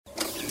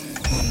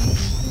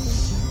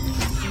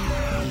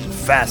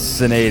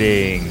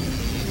fascinating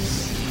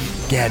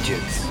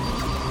gadgets,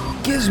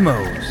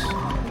 gizmos,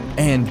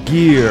 and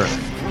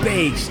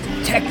gear-based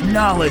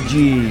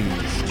technologies.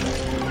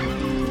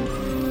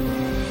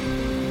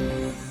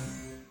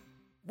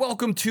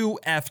 Welcome to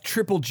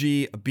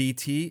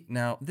FGGBT.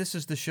 Now, this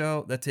is the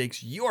show that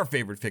takes your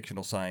favorite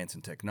fictional science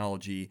and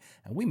technology,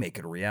 and we make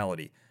it a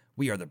reality.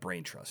 We are the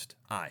Brain Trust.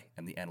 I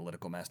am the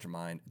analytical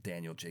mastermind,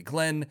 Daniel J.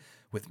 Glenn.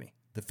 With me,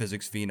 the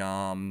physics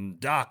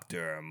phenom,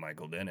 Dr.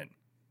 Michael Dennin.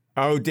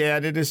 Oh,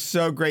 Dan, it is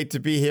so great to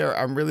be here.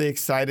 I'm really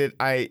excited.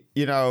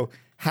 How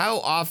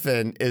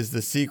often is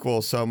the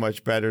sequel so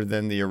much better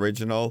than the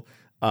original?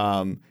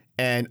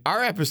 And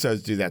our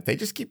episodes do that. They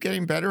just keep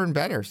getting better and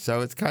better. So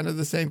it's kind of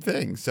the same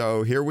thing.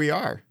 So here we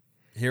are.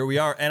 Here we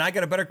are. And I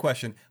got a better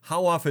question.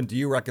 How often do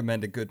you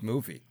recommend a good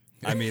movie?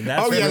 I mean,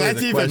 that's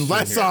that's even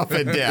less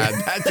often, Dan.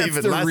 That's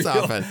even less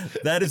often.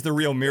 That is the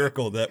real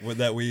miracle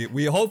that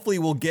we hopefully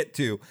will get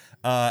to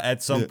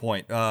at some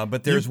point.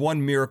 But there's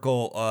one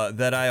miracle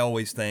that I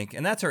always think,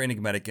 and that's our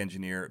enigmatic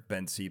engineer,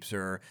 Ben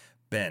Siepser.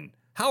 Ben,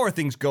 how are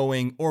things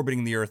going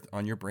orbiting the Earth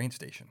on your brain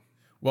station?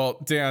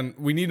 Well, Dan,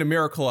 we need a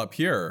miracle up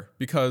here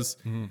because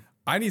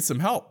I need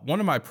some help. One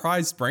of my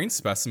prized brain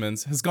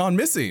specimens has gone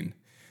missing.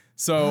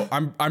 So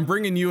I'm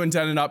bringing you and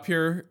Denon up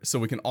here so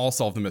we can all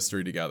solve the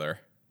mystery together.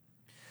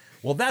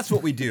 Well, that's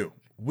what we do.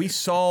 We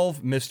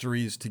solve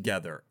mysteries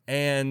together.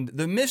 And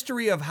the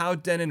mystery of how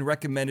Denon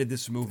recommended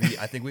this movie,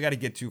 I think we got to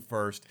get to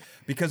first.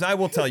 Because I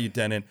will tell you,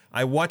 Denon,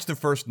 I watched the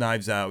first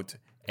Knives Out,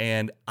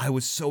 and I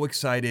was so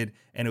excited,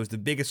 and it was the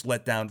biggest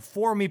letdown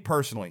for me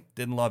personally.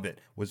 Didn't love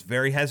it. Was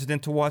very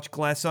hesitant to watch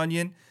Glass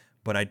Onion,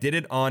 but I did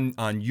it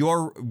on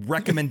your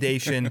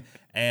recommendation,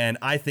 and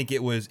I think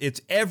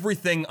it's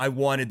everything I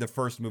wanted the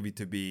first movie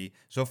to be.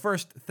 So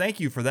first, thank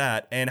you for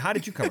that. And how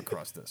did you come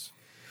across this?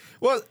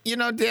 Well,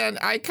 Dan,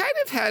 I kind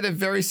of had a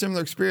very similar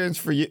experience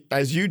for you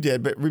as you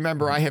did, but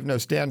remember, I have no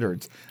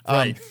standards.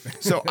 Right.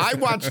 So I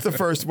watched the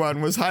first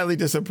one, was highly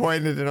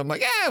disappointed, and I'm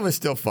like, it was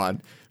still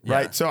fun,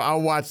 right? Yeah. So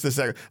I'll watch the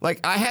second. Like,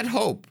 I had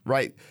hope,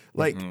 right?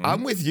 Like,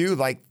 I'm with you.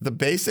 Like, the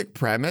basic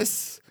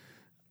premise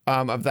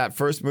of that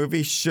first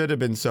movie should have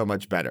been so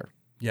much better.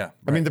 Yeah. Right.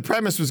 I mean, the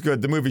premise was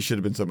good. The movie should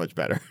have been so much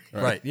better.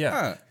 Right,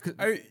 yeah.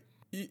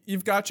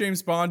 You've got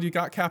James Bond, you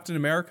got Captain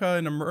America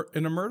in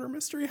a murder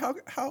mystery. How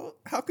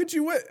could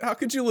you win? How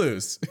could you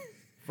lose?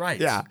 Right.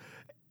 Yeah.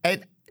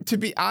 And to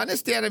be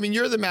honest, Dan, I mean,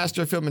 you're the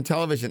master of film and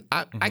television.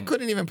 I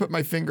couldn't even put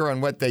my finger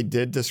on what they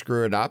did to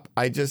screw it up.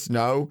 I just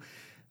know,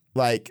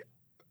 like,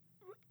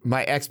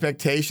 my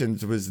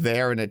expectations was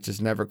there and it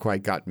just never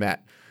quite got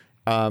met.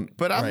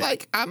 But I'm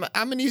like, I'm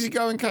an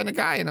easygoing kind of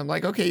guy. And I'm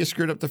like, okay, you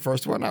screwed up the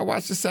first one. I'll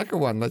watch the second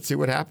one. Let's see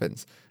what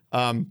happens.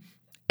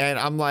 And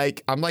I'm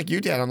like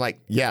you, Dan. I'm like,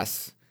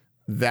 yes,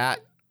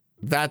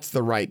 that's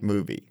the right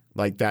movie.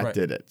 Like, that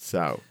did it.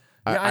 So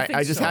yeah,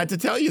 I just had to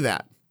tell you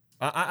that.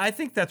 I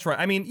think that's right.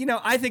 I mean,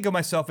 I think of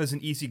myself as an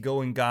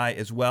easygoing guy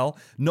as well.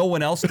 No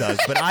one else does,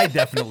 but I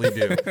definitely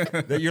do.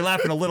 You're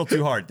laughing a little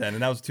too hard, Dan,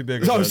 and that was too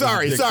big.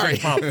 Sorry.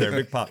 Big pop there,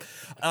 big pop.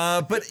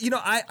 But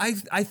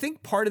I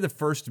think part of the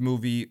first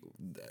movie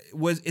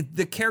was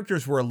the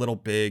characters were a little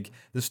big.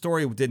 The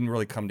story didn't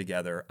really come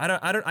together.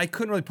 I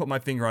couldn't really put my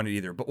finger on it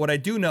either. But what I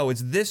do know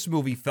is this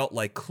movie felt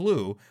like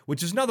Clue,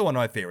 which is another one of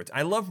my favorites.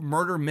 I love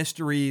murder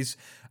mysteries.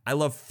 I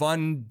love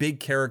fun, big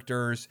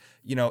characters.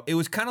 It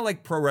was kind of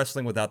like pro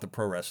wrestling without the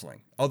pro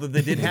wrestling. Although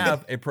they did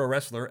have a pro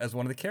wrestler as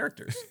one of the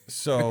characters.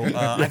 So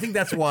I think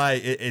that's why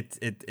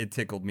it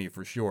tickled me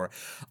for sure.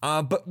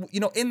 But,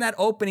 in that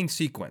opening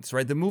sequence,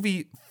 right, the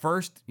movie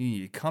first,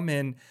 you come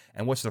in,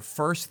 and what's the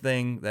first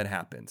thing that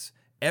happens?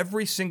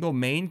 Every single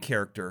main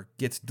character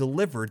gets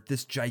delivered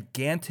this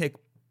gigantic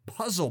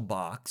puzzle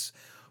box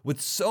with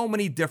so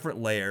many different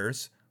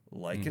layers,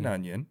 like an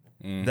onion,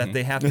 that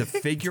they have to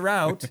figure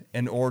out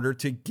in order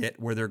to get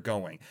where they're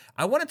going.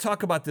 I want to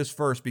talk about this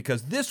first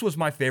because this was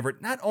my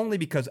favorite, not only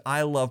because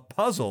I love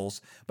puzzles,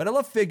 but I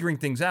love figuring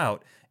things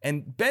out.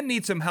 And Ben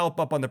needs some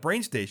help up on the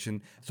brain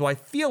station, so I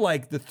feel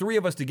like the three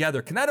of us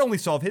together can not only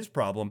solve his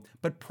problem,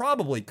 but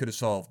probably could have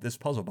solved this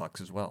puzzle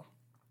box as well.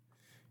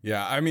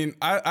 Yeah, I mean,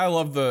 I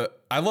love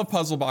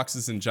puzzle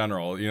boxes in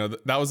general.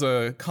 That was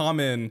a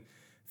common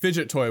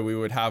fidget toy we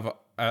would have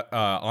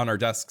on our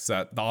desks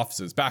at the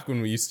offices back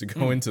when we used to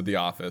go into the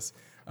office.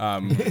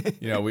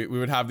 We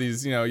would have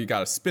these, you got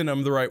to spin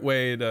them the right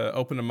way to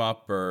open them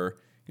up, or,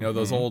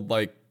 those old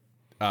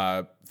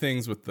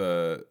things with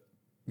the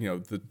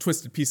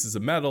twisted pieces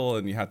of metal,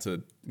 and you had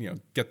to,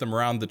 get them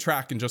around the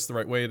track in just the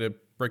right way to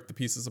break the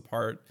pieces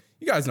apart.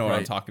 You guys know what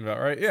I'm talking about,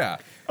 right? Yeah.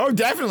 Oh,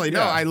 definitely. No,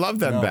 I love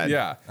them, Ben.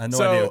 Yeah. I have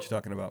no idea what you're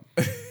talking about.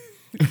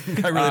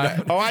 I really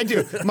don't. Oh, I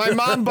do. My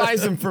mom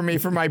buys them for me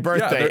for my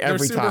birthday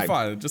every time. They're super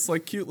fun. Just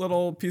like cute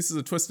little pieces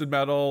of twisted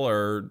metal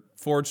or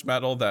forged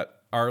metal that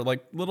are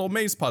like little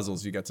maze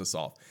puzzles you get to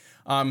solve.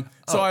 I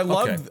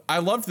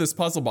loved this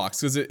puzzle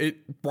box because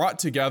it brought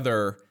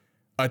together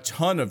a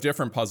ton of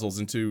different puzzles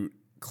into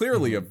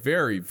clearly a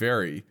very,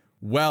 very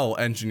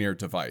well-engineered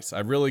device. I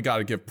really got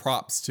to give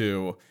props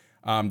to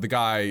the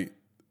guy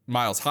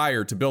Miles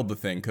hired to build the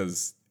thing,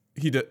 because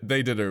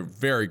they did a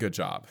very good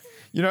job.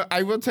 You know,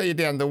 I will tell you,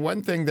 Dan, the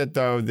one thing that,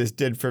 though, this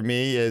did for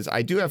me is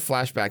I do have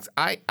flashbacks.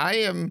 I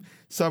am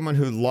someone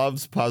who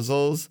loves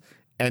puzzles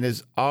and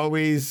is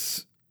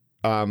always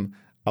a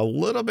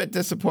little bit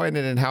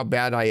disappointed in how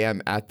bad I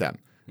am at them.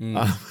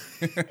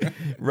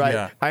 Right.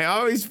 Yeah. I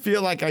always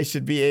feel like I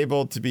should be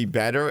able to be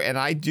better. And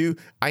I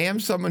am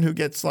someone who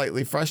gets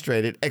slightly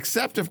frustrated,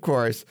 except, of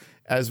course,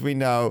 as we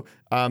know,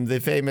 the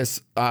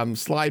famous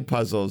slide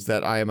puzzles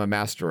that I am a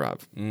master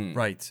of.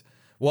 Right.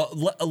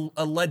 Well,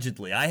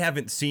 allegedly, I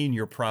haven't seen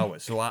your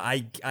prowess, so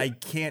I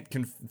can't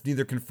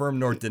neither confirm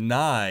nor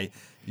deny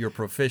your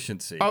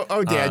proficiency.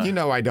 Oh, Dan, you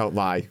know I don't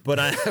lie. But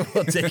I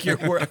will take your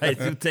word. I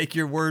will take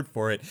your word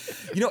for it.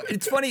 You know,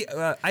 it's funny.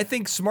 I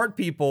think smart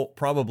people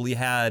probably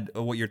had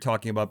what you're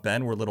talking about,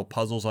 Ben, were little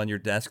puzzles on your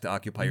desk to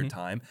occupy your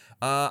time.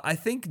 I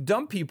think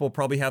dumb people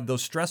probably have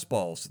those stress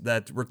balls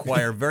that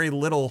require very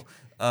little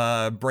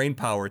brain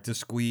power to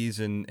squeeze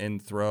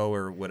and throw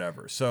or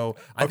whatever. So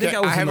I think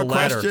I was in the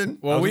latter. Question.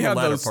 Well, we have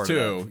those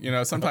too. You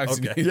know, sometimes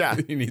you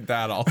need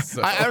that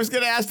also. I was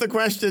going to ask the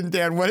question,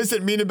 Dan. What does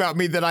it mean about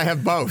me that I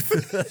have both?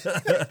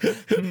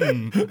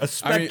 A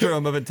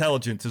spectrum of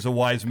intelligence, as a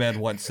wise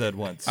man once said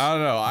once. I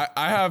don't know.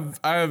 I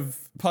have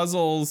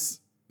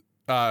puzzles,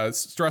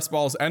 stress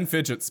balls, and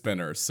fidget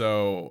spinners.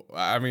 So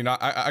I mean,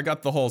 I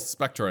got the whole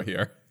spectra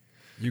here.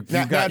 You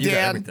got Dan,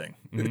 everything.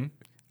 Mm-hmm.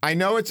 I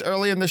know it's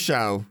early in the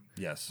show.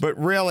 Yes. But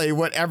really,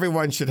 what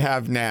everyone should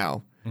have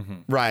now,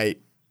 right,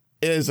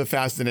 is a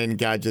fascinating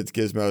gadgets,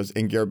 gizmos,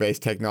 and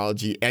gear-based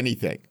technology,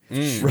 anything,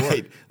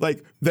 right?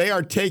 Like, they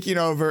are taking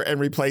over and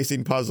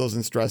replacing puzzles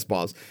and stress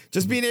balls.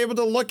 Just being able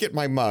to look at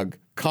my mug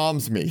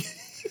calms me.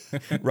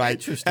 Right.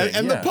 Interesting.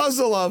 And the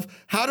puzzle of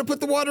how to put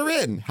the water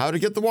in, how to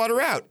get the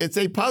water out. It's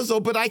a puzzle,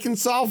 but I can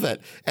solve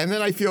it. And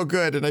then I feel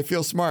good and I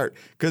feel smart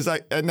because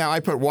now I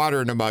put water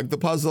in a mug. The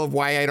puzzle of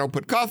why I don't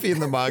put coffee in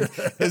the mug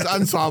is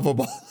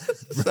unsolvable.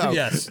 So,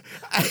 yes.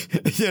 I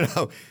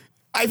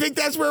think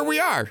that's where we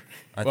are.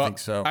 I think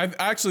so.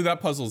 Actually, that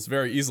puzzle is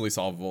very easily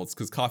solvable. It's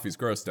because coffee's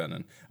gross,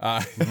 Denon.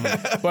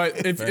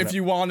 But if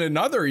you want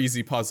another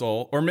easy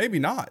puzzle, or maybe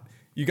not,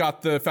 you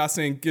got the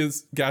fascinating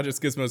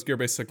gadgets, gizmos,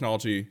 gear-based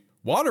technology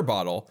water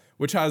bottle,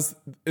 which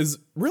is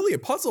really a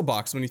puzzle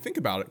box when you think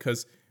about it,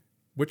 because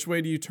which way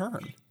do you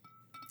turn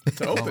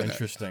to open it?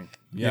 Interesting.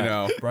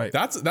 Yeah, right.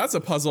 That's a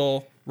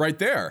puzzle right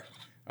there.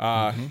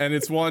 And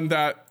it's one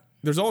that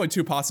there's only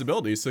two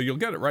possibilities, so you'll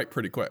get it right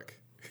pretty quick.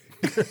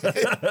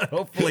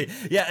 Hopefully.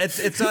 Yeah,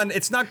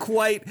 it's not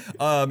quite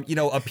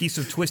a piece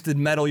of twisted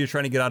metal you're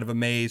trying to get out of a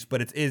maze,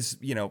 but it is,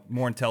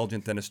 more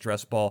intelligent than a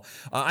stress ball.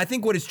 I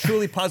think what is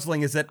truly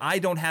puzzling is that I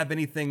don't have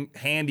anything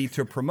handy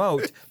to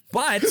promote,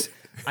 but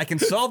I can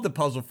solve the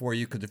puzzle for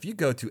you, because if you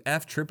go to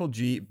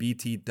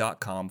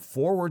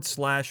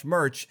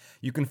fggbT.com/merch,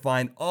 you can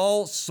find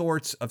all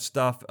sorts of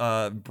stuff,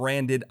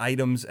 branded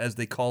items, as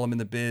they call them in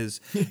the biz,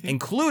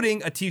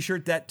 including a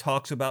t-shirt that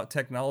talks about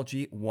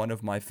technology, one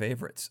of my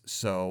favorites.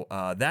 So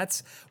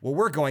that's where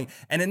we're going.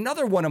 And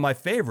another one of my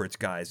favorites,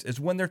 guys, is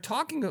when they're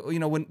talking,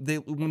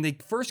 when they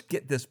first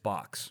get this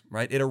box,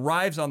 right? It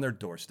arrives on their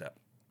doorstep,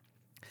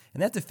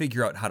 and they have to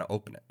figure out how to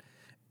open it.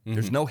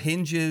 There's no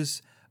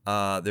hinges.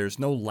 There's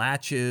no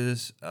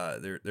latches.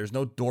 There's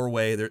no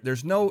doorway.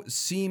 There's no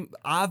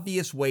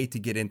obvious way to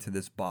get into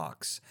this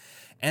box.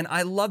 And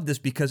I love this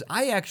because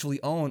I actually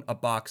own a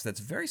box that's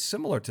very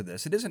similar to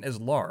this. It isn't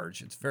as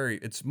large.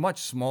 It's much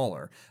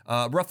smaller,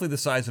 roughly the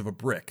size of a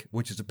brick,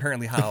 which is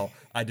apparently how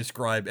I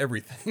describe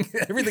everything.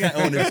 Everything I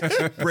own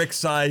is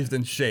brick-sized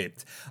and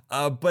shaped.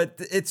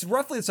 But it's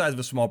roughly the size of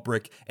a small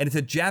brick, and it's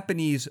a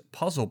Japanese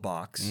puzzle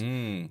box.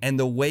 And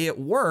the way it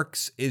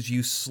works is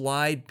you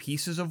slide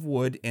pieces of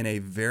wood in a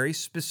very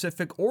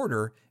specific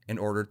order in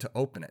order to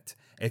open it.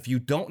 If you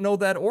don't know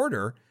that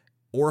order,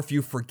 or if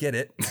you forget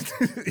it,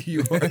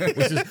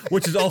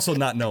 which is also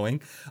not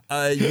knowing,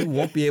 you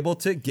won't be able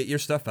to get your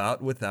stuff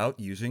out without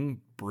using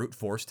brute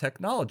force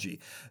technology.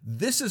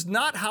 This is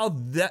not how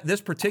this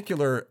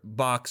particular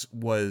box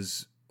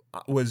was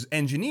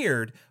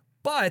engineered,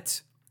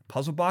 but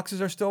puzzle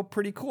boxes are still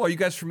pretty cool. Are you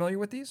guys familiar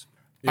with these?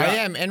 Yeah. I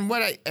am. And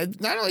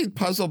not only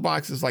puzzle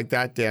boxes like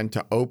that, Dan,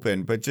 to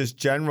open, but just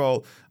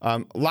general,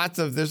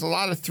 there's a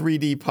lot of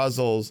 3D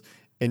puzzles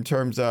in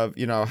terms of,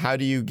 how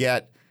do you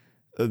get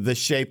the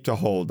shape to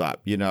hold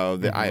up.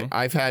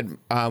 I've had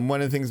one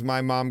of the things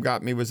my mom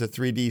got me was a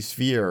 3D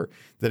sphere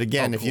that,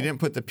 again, if you didn't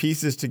put the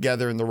pieces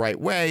together in the right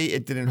way,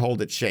 it didn't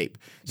hold its shape.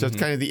 So it's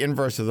kind of the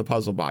inverse of the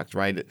puzzle box,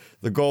 right?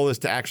 The goal is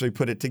to actually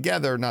put it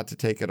together, not to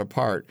take it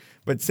apart,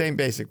 but same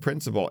basic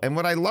principle. And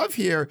what I love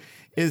here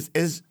is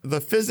the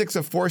physics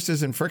of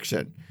forces and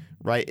friction,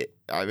 right?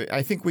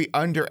 I think we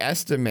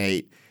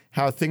underestimate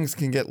how things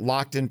can get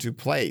locked into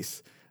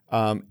place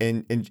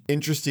in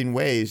interesting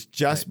ways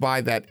just by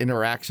that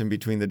interaction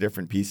between the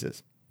different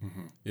pieces.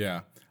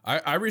 Yeah.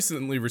 I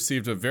recently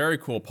received a very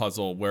cool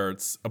puzzle where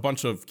it's a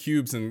bunch of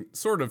cubes and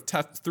sort of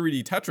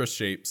 3D Tetris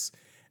shapes,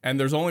 and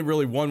there's only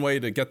really one way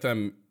to get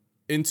them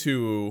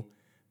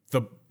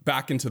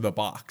back into the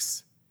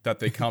box. that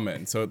they come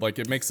in. So like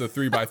it makes a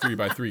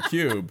 3x3x3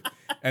 cube.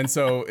 And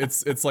so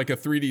it's like a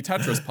 3D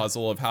Tetris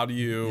puzzle of how do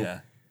you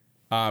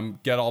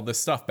get all this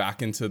stuff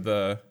back into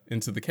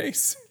the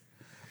case.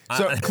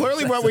 So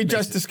clearly what we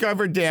just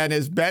discovered, Dan,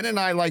 is Ben and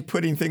I like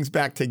putting things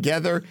back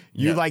together.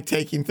 You like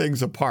taking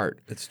things apart.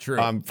 It's true.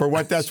 For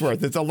what that's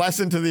worth. It's a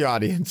lesson to the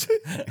audience.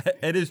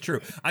 It is true.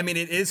 I mean,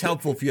 it is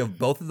helpful if you have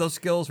both of those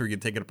skills where you can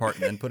take it apart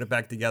and then put it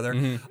back together.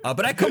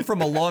 But I come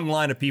from a long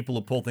line of people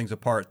who pull things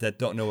apart that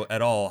don't know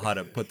at all how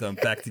to put them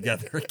back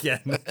together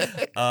again.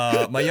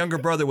 My younger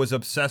brother was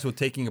obsessed with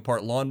taking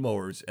apart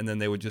lawnmowers, and then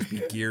they would just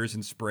be gears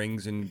and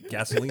springs and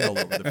gasoline all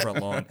over the front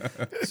lawn.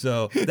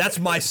 So that's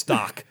my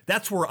stock.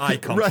 That's where I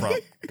come from,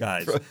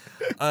 guys.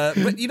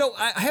 But, you know,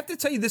 I have to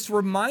tell you, this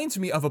reminds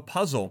me of a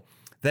puzzle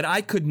that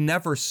I could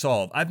never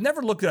solve. I've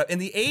never looked it up. In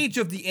the age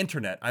of the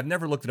internet, I've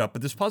never looked it up,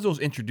 but this puzzle was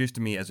introduced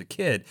to me as a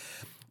kid.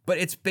 But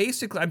it's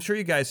basically, I'm sure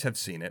you guys have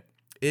seen it.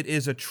 It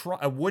is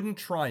a wooden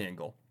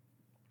triangle,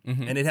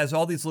 and it has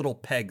all these little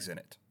pegs in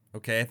it.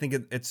 Okay, I think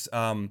it's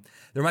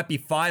there might be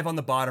 5 on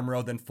the bottom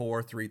row, then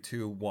 4, 3,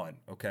 2, 1.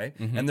 Okay,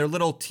 and they're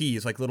little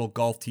tees, like little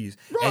golf tees,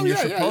 and you're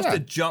supposed to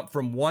jump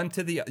from one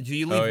to the.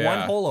 You leave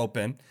one hole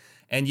open,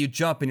 and you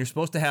jump, and you're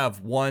supposed to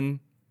have one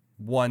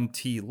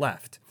tee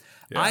left.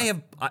 Yeah.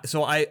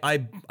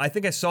 I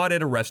think I saw it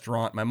at a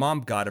restaurant. My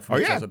mom got it from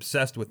me. I was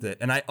obsessed with it,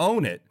 and I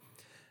own it.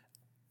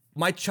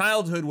 My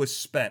childhood was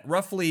spent,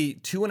 roughly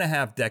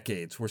 2.5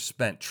 decades were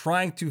spent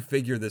trying to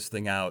figure this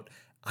thing out.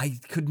 I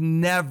could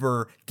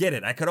never get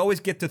it. I could always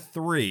get to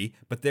 3,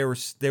 but they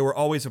were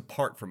always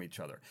apart from each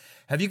other.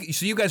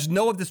 So you guys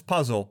know of this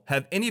puzzle.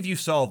 Have any of you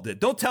solved it?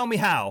 Don't tell me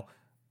how,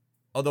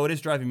 although it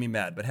is driving me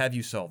mad, but have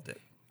you solved it?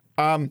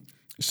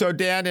 So,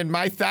 Dan, in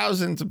my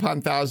thousands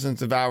upon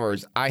thousands of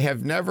hours, I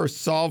have never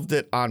solved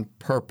it on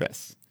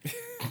purpose.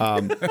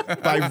 By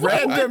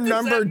random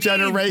number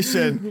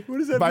generation,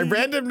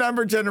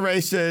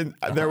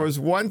 there was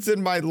once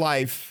in my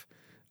life,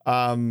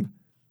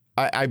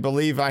 I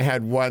believe I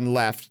had one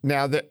left.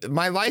 Now,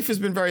 my life has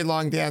been very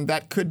long, Dan.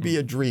 That could be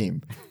a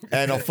dream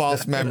and a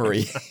false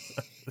memory.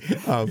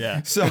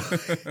 So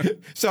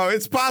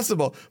it's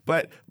possible.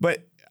 But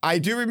I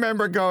do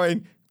remember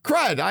going,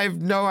 crud, I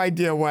have no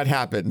idea what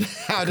happened.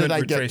 How did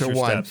I get to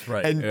 1? Steps,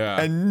 right.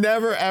 And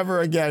never,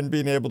 ever again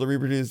being able to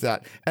reproduce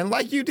that. And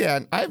like you,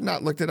 Dan, I have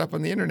not looked it up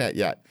on the internet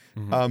yet.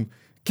 Can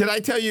I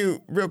tell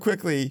you real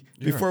quickly,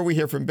 before we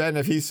hear from Ben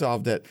if he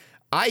solved it,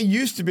 I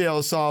used to be able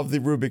to solve the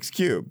Rubik's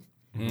Cube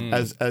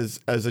as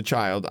a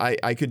child.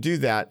 I could do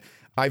that.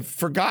 I've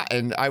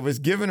forgotten. I was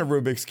given a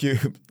Rubik's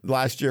Cube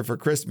last year for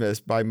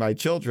Christmas by my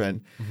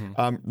children.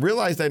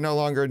 Realized I no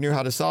longer knew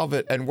how to solve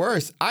it. And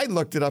worse, I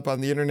looked it up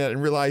on the internet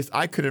and realized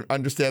I couldn't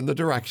understand the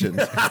directions.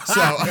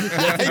 So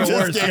I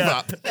just gave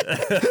up.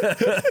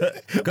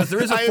 Because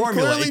there is a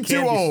formula. I am clearly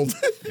too old.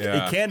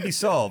 It can be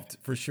solved,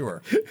 for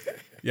sure.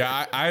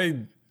 Yeah,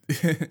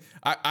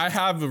 I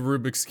have the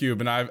Rubik's Cube,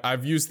 and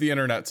I've used the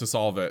internet to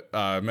solve it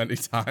many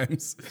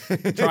times,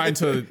 trying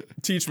to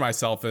teach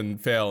myself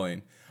and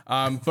failing.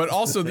 But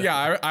also,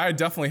 I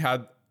definitely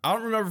had. I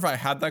don't remember if I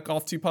had that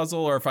golf tee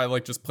puzzle or if I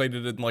like just played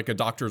it in like a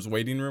doctor's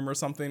waiting room or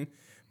something.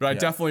 But I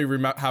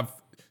definitely have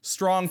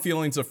strong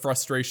feelings of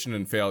frustration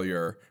and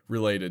failure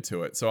related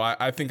to it. So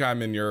I think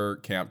I'm in your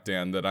camp,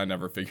 Dan, that I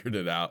never figured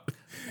it out.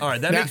 All right,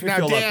 that makes me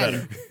feel a lot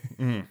better.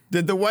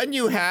 Did the one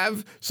you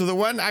have, so the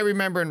one I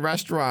remember in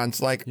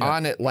restaurants, like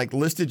on it, like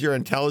listed your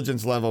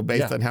intelligence level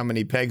based on how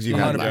many pegs you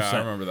had left. Yeah,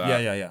 I remember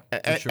that.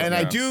 Yeah. Sure. And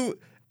I do,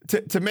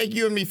 to make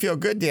you and me feel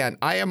good, Dan,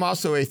 I am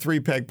also a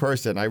 3-peg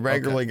person. I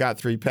regularly got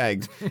 3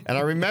 pegs. And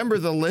I remember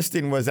the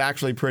listing was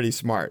actually pretty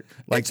smart.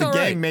 Like the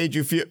game made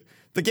you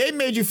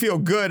feel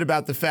good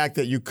about the fact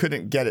that you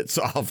couldn't get it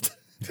solved.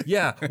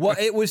 Yeah, well,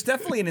 it was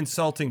definitely an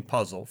insulting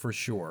puzzle for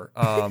sure,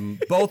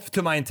 both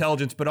to my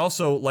intelligence, but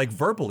also like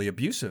verbally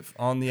abusive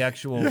on the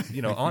actual,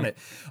 on it.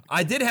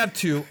 I did have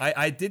 2.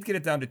 I did get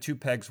it down to 2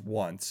 pegs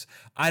once,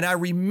 and I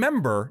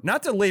remember,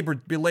 not to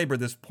belabor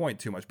this point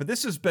too much, but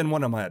this has been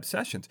one of my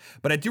obsessions.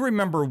 But I do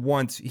remember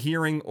once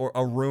hearing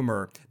a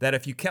rumor that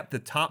if you kept the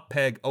top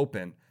peg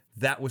open,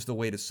 that was the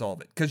way to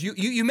solve it. Because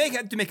you may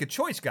have to make a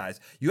choice,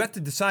 guys. You have to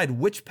decide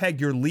which peg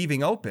you're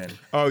leaving open.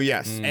 Oh,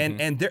 yes.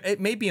 And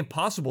it may be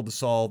impossible to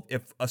solve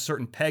if a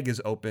certain peg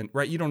is open,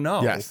 right? You don't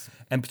know. Yes.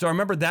 And so I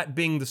remember that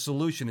being the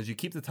solution is you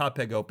keep the top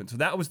peg open. So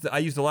that was I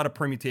used a lot of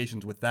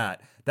permutations with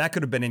that. That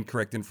could have been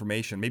incorrect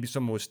information. Maybe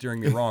someone was steering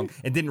me wrong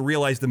and didn't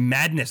realize the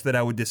madness that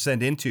I would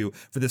descend into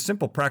for this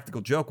simple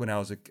practical joke when I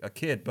was a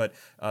kid. But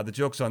the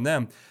joke's on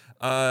them.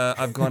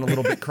 I've gone a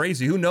little bit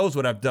crazy. Who knows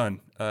what I've done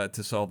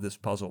to solve this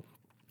puzzle?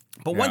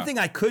 But one thing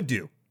I could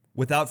do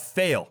without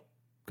fail,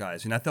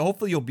 guys, and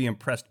hopefully you'll be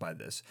impressed by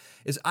this,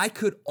 is I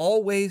could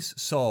always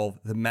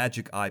solve the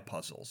magic eye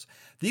puzzles.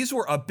 These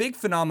were a big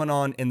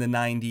phenomenon in the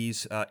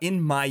 90s,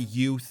 in my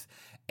youth,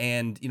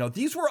 and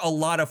these were a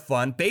lot of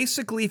fun.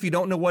 Basically, if you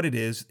don't know what it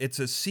is, it's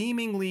a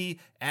seemingly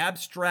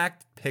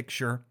abstract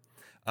picture,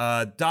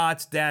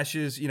 dots,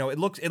 dashes. It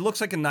looks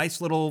like a nice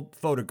little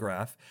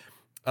photograph,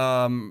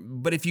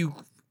 but if you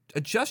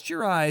adjust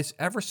your eyes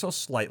ever so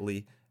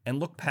slightly, and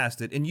looked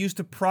past it and used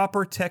a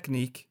proper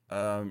technique,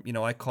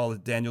 I call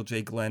it Daniel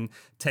J. Glenn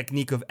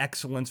technique of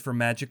excellence for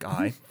magic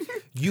eye,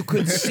 you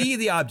could see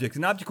the object.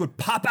 An object would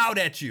pop out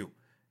at you,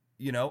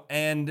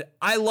 and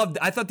I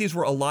thought these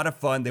were a lot of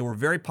fun. They were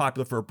very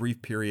popular for a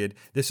brief period.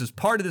 This is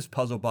part of this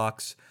puzzle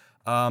box.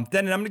 Then,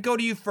 and I'm going to go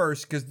to you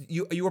first because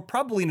you were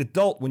probably an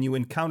adult when you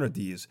encountered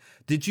these.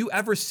 Did you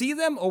ever see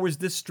them, or was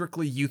this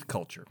strictly youth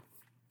culture?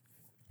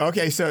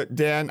 Okay, so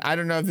Dan, I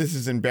don't know if this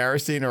is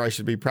embarrassing or I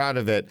should be proud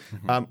of it.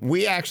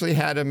 We actually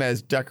had them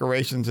as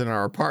decorations in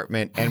our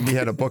apartment, and we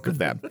had a book of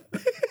them.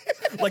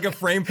 Like a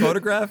framed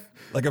photograph?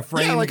 Like a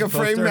framed like a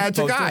framed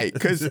magic poster? eye,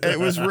 because it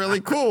was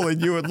really cool.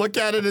 And you would look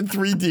at it in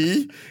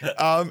 3D,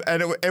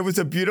 and it was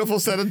a beautiful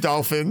set of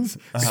dolphins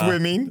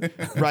swimming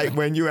right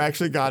when you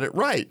actually got it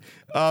right.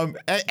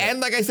 And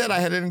like I said, I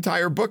had an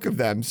entire book of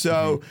them.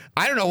 So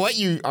I don't know what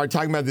you are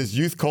talking about, this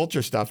youth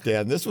culture stuff,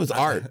 Dan. This was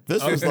art.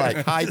 This was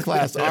like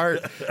high-class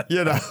art,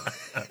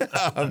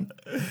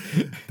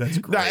 That's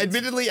great. Now,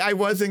 admittedly, I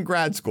was in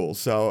grad school.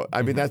 So,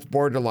 I mean, that's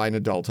borderline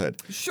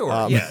adulthood.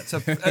 Sure, yeah. It's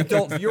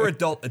adult. You're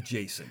adult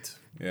adjacent.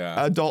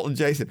 Yeah. Adult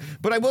adjacent.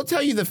 But I will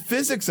tell you the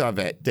physics of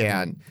it,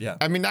 Dan. Yeah.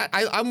 I mean,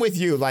 I'm with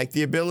you. Like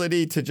the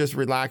ability to just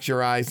relax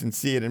your eyes and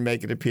see it and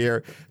make it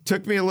appear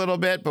took me a little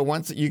bit, but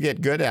once you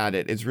get good at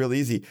it, it's real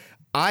easy.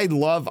 I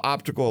love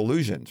optical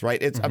illusions, right?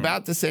 It's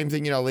about the same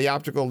thing. The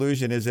optical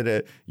illusion, is it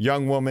a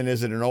young woman?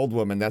 Is it an old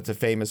woman? That's a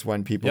famous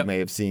one people may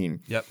have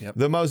seen. Yep.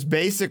 The most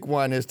basic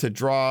one is to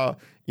draw,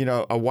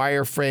 a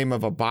wireframe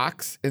of a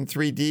box in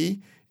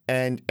 3D,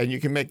 and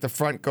you can make the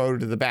front go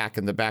to the back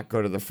and the back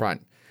go to the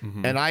front.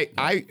 And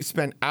I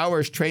spent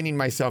hours training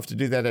myself to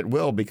do that at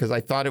will because I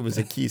thought it was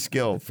a key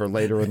skill for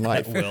later in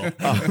life.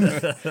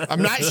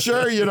 I'm not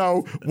sure,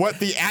 what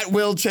the at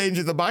will change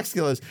of the box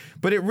skill is,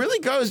 but it really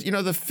goes,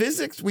 the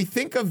physics, we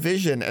think of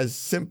vision as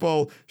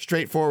simple,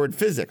 straightforward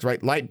physics,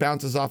 right? Light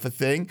bounces off a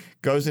thing,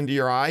 goes into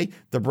your eye,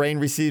 the brain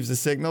receives the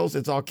signals,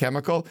 it's all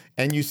chemical,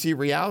 and you see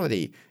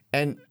reality.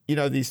 And,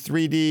 these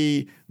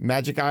 3D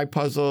magic eye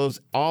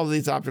puzzles, all of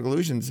these optical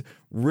illusions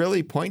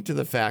really point to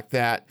the fact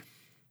that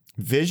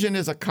vision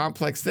is a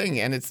complex thing,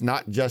 and it's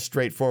not just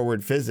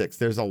straightforward physics.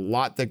 There's a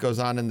lot that goes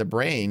on in the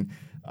brain,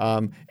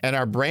 and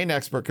our brain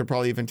expert could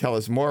probably even tell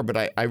us more, but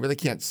I really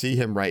can't see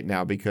him right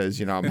now because,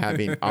 I'm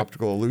having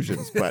optical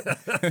illusions. But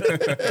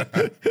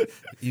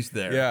He's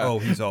there. Yeah. Oh,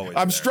 he's always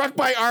I'm there. struck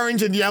by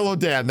orange and yellow,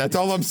 Dan. That's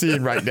all I'm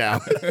seeing right now.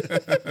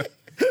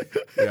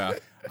 Yeah.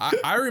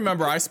 I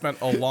remember I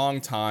spent a long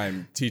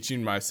time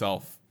teaching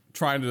myself,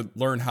 trying to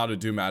learn how to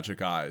do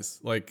magic eyes.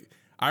 Like,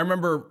 I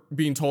remember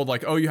being told,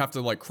 oh, you have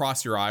to,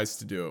 cross your eyes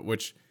to do it,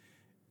 which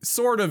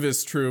sort of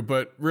is true.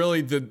 But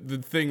really, the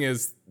thing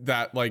is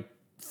that,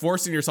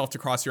 forcing yourself to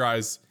cross your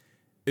eyes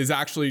is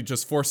actually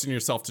just forcing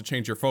yourself to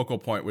change your focal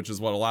point, which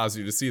is what allows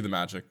you to see the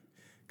magic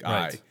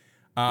eye.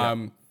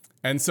 Right.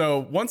 And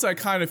so once I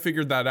kind of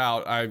figured that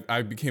out,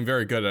 I became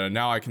very good at it.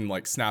 Now I can,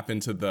 snap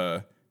into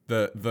the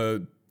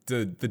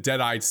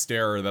dead-eyed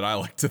stare that I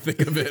like to think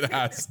of it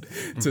as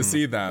to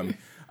see them.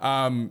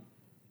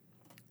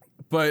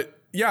 But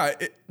yeah,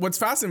 what's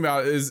fascinating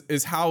about it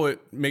is how it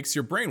makes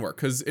your brain work,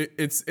 because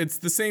it's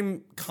the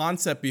same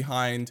concept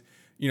behind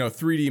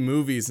 3D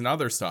movies and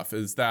other stuff,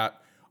 is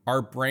that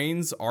our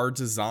brains are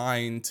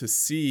designed to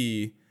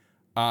see,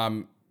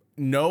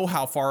 know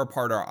how far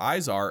apart our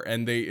eyes are,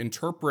 and they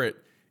interpret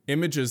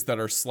images that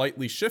are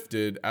slightly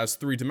shifted as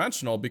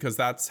three-dimensional because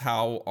that's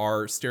how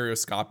our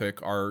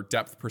stereoscopic, our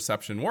depth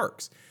perception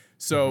works.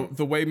 So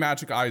the way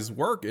magic eyes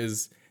work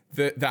is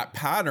that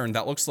pattern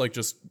that looks like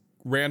just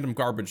random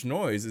garbage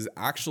noise is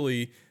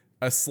actually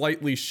a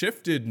slightly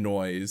shifted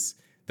noise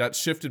that's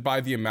shifted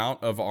by the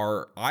amount of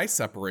our eye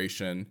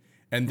separation.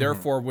 And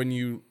therefore, when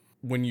you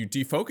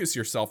defocus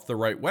yourself the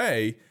right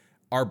way,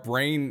 our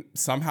brain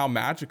somehow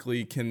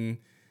magically can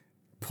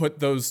put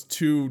those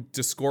two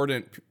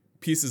discordant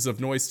pieces of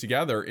noise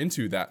together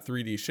into that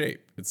 3D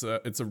shape. It's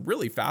a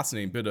really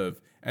fascinating bit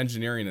of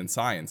engineering and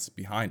science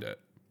behind it.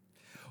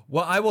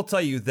 Well, I will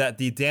tell you that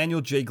the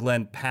Daniel J.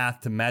 Glenn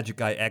path to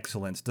magic eye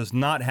excellence does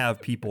not have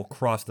people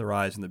cross their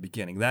eyes in the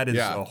beginning. That is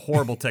a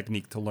horrible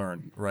technique to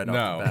learn right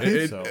off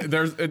the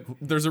bat.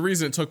 There's a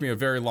reason it took me a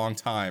very long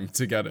time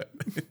to get it.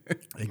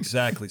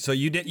 Exactly. So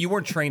you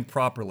weren't trained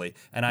properly,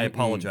 and I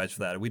apologize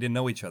for that. We didn't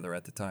know each other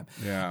at the time.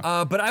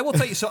 Yeah. But I will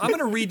tell you. So I'm going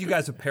to read you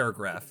guys a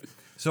paragraph.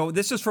 So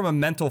this is from a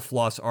Mental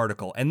Floss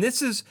article, and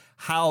this is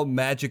how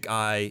magic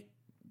eye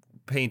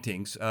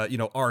paintings,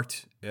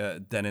 art,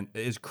 then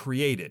is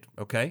created.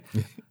 Okay,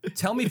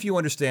 tell me if you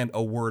understand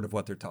a word of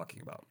what they're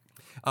talking about.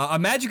 A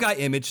magic eye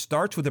image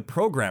starts with a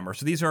programmer.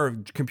 So these are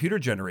computer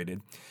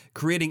generated,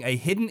 creating a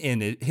hidden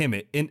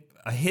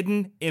a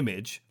hidden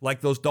image,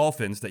 like those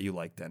dolphins that you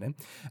like, Denon,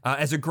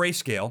 as a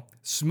grayscale,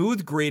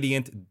 smooth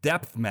gradient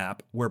depth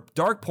map where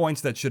dark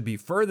points that should be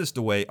furthest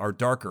away are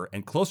darker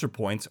and closer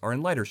points are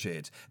in lighter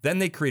shades. Then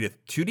they create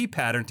a 2D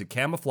pattern to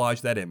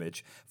camouflage that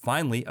image.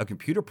 Finally, a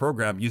computer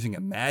program using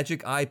a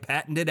Magic Eye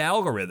patented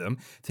algorithm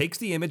takes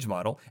the image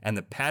model and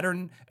the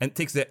pattern and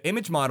takes the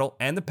image model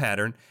and the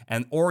pattern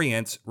and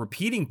orients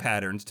repeating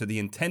patterns to the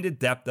intended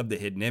depth of the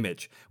hidden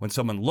image. When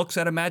someone looks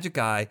at a Magic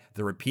Eye,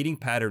 the repeating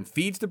pattern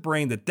feeds the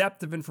brain the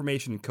depth of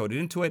information encoded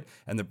into it,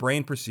 and the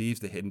brain perceives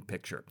the hidden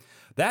picture.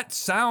 That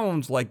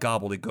sounds like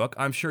gobbledygook.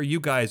 I'm sure you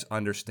guys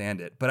understand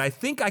it, but I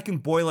think I can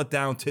boil it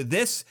down to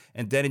this,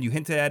 and Denon, you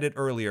hinted at it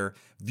earlier,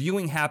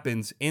 viewing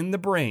happens in the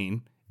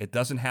brain. It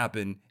doesn't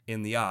happen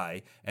in the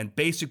eye. And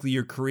basically,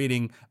 you're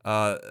creating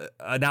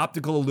an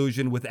optical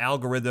illusion with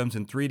algorithms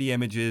and 3D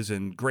images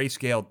and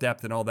grayscale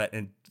depth and all that,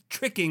 and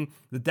tricking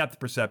the depth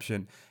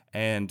perception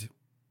and,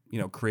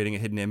 creating a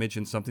hidden image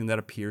in something that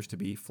appears to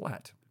be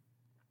flat.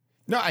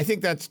 No, I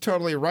think that's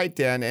totally right,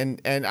 Dan,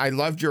 and I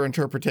loved your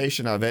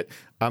interpretation of it.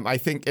 I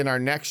think in our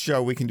next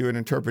show we can do an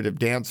interpretive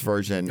dance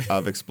version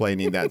of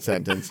explaining that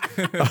sentence,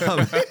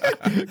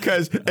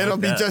 because it'll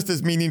be just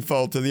as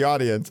meaningful to the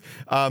audience.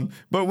 But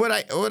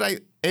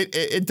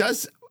it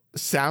does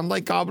sound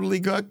like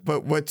gobbledygook,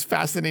 but what's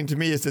fascinating to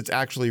me is it's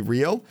actually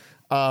real.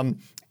 And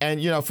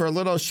for a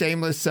little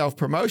shameless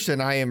self-promotion,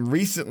 I am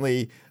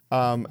recently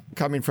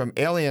coming from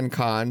Alien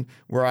Con,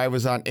 where I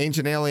was on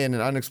Ancient Alien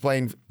and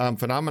Unexplained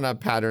Phenomena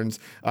Patterns.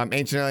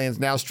 Ancient Alien's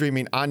now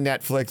streaming on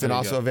Netflix and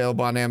also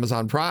available on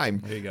Amazon Prime.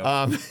 There you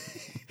go.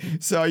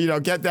 So,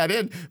 get that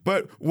in.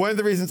 But one of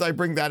the reasons I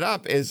bring that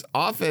up is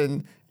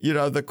often,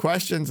 the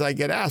questions I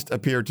get asked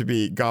appear to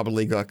be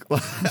gobbledygook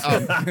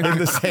in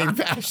the same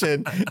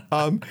fashion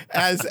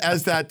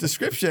as that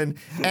description.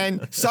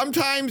 And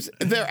sometimes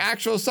they're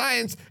actual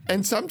science,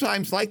 and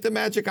sometimes, like the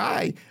Magic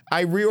Eye,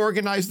 I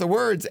reorganize the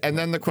words, and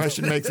then the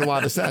question makes a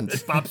lot of sense.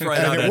 It pops right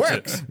and out it at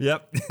works. you.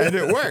 Yep. And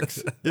it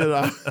works,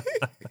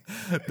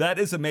 That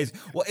is amazing.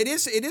 Well, it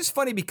is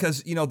funny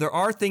because, there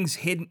are things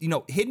hidden,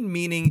 hidden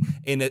meaning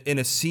in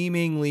a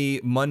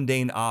seemingly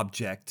mundane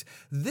object.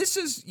 This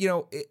is,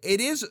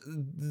 it is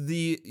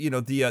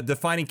the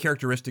defining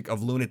characteristic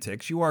of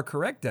lunatics. You are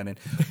correct, Denon.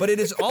 But it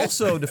is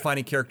also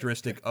defining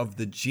characteristic of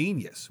the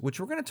genius, which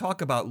we're going to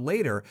talk about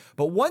later.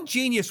 But one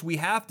genius we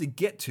have to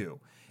get to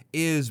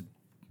is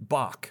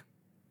Bach.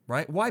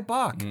 Right? Why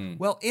Bach?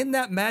 Well, in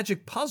that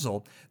magic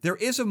puzzle, there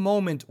is a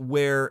moment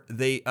where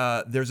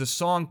there's a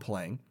song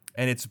playing,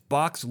 and it's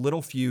Bach's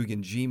Little Fugue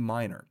in G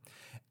minor.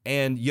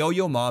 And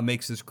Yo-Yo Ma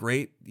makes this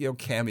great,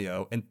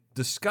 cameo and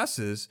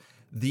discusses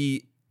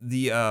the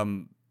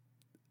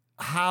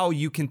how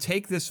you can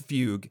take this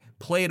fugue,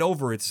 play it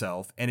over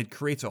itself, and it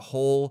creates a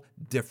whole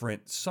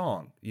different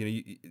song.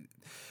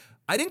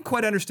 I didn't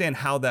quite understand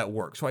how that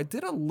works, so I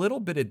did a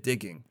little bit of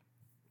digging.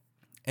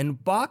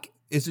 And Bach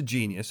is a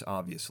genius,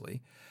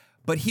 obviously,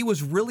 but he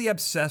was really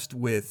obsessed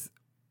with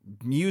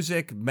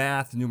music,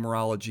 math,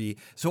 numerology.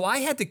 So I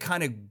had to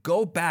kind of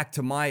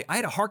I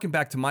had to harken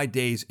back to my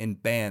days in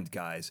band,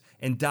 guys,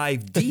 and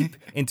dive deep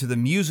into the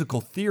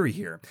musical theory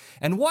here.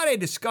 And what I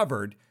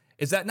discovered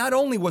is that not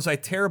only was I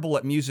terrible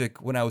at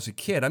music when I was a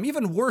kid, I'm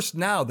even worse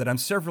now that I'm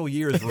several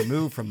years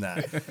removed from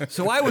that.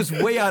 So I was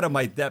way out of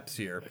my depths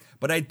here.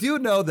 But I do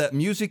know that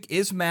music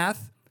is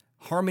math.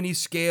 Harmony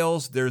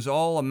scales, there's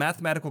all a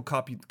mathematical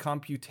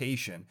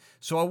computation.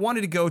 So I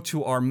wanted to go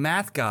to our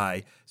math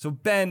guy. So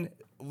Ben,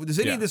 does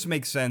any of this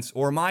make sense?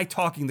 Or am I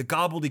talking the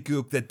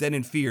gobbledygook that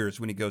Denon fears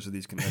when he goes to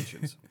these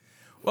conventions?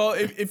 Well,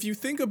 if you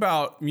think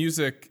about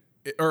music,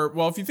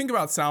 if you think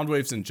about sound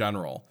waves in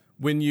general,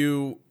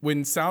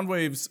 when sound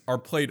waves are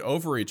played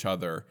over each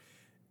other,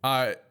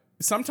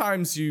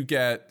 sometimes you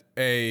get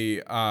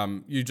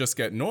you just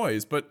get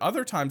noise, but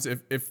other times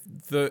if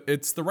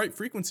it's the right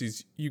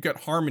frequencies, you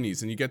get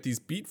harmonies and you get these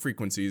beat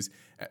frequencies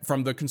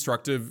from the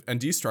constructive and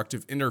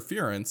destructive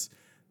interference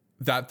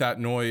that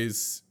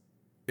noise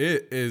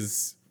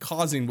is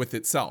causing with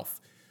itself.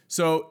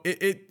 So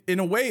it in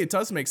a way, it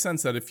does make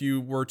sense that if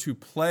you were to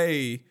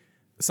play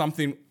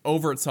something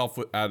over itself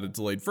at a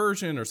delayed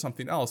version or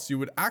something else, you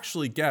would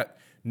actually get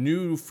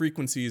new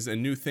frequencies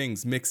and new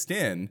things mixed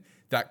in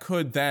that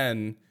could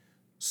then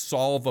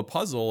solve a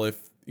puzzle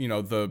if,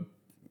 the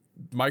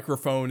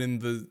microphone in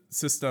the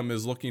system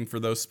is looking for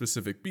those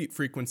specific beat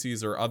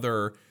frequencies or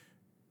other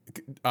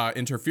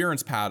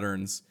interference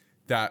patterns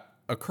that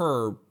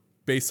occur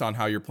based on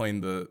how you're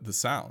playing the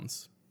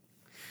sounds.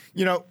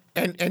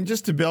 And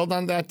just to build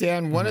on that,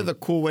 Dan, one of the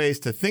cool ways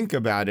to think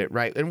about it,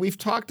 right? And we've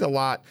talked a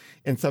lot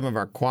in some of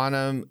our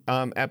quantum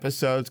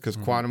episodes because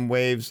quantum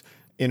waves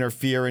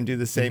interfere and do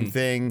the same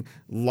thing.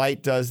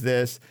 Light does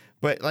this.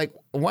 But like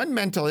one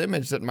mental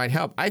image that might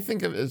help, I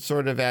think of it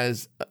sort of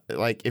as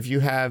like if you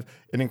have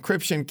an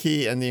encryption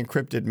key and the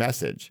encrypted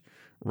message,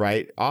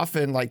 right?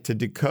 Often like to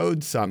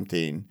decode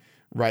something,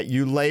 right?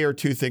 You layer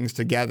two things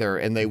together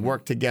and they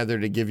work together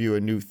to give you a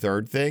new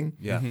third thing.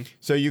 Yeah.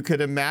 So you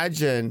could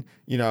imagine,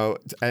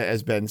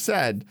 as Ben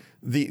said,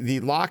 the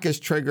lock is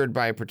triggered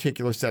by a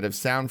particular set of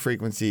sound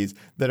frequencies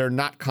that are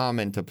not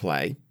common to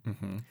play.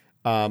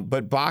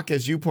 But Bach,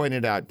 as you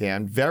pointed out,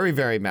 Dan, very,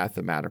 very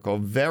mathematical,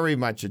 very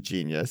much a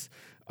genius.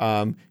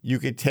 You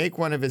could take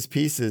one of his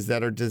pieces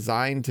that are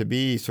designed to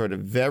be sort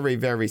of very,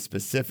 very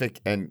specific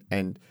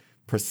and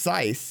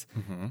precise,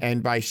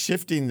 and by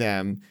shifting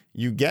them,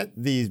 you get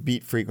these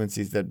beat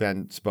frequencies that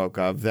Ben spoke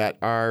of that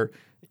are,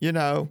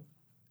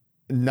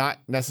 not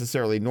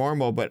necessarily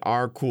normal, but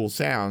are cool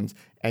sounds,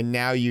 and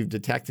now you've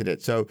detected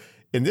it. So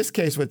in this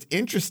case, what's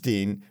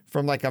interesting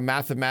from like a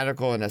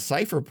mathematical and a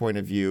cipher point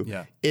of view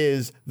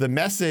is the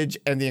message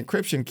and the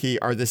encryption key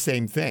are the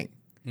same thing.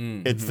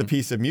 It's the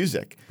piece of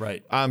music.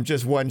 Right.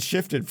 Just one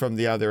shifted from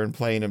the other and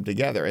playing them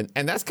together.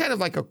 And that's kind of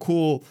like a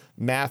cool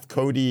math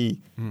codey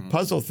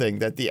puzzle thing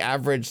that the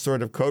average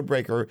sort of code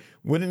breaker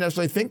wouldn't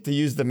necessarily think to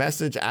use the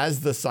message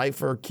as the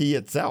cipher key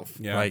itself.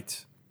 Yeah.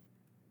 Right.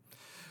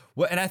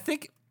 Well, and I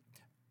think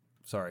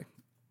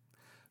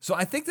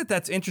that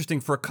that's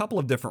interesting for a couple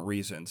of different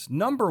reasons.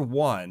 Number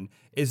one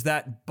is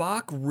that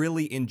Bach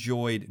really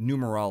enjoyed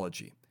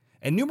numerology.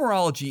 And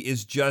numerology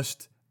is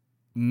just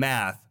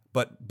math,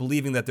 but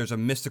believing that there's a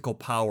mystical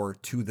power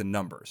to the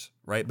numbers,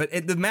 right? But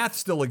the math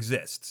still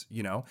exists,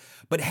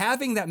 But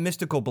having that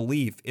mystical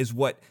belief is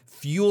what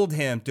fueled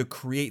him to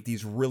create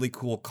these really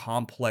cool,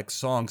 complex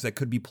songs that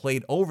could be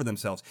played over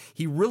themselves.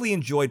 He really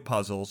enjoyed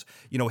puzzles.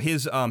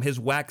 His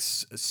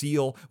wax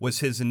seal was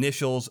his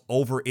initials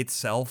over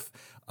itself.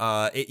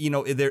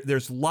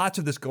 There's lots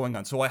of this going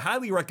on. So I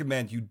highly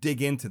recommend you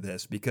dig into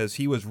this because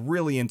he was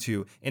really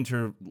into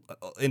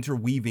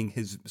interweaving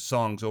his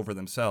songs over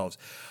themselves.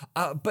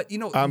 But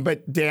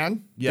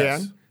Dan,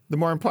 Yes. Dan, the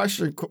more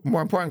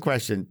important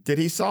question, did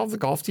he solve the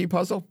golf tee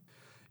puzzle?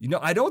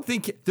 I don't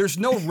think there's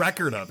no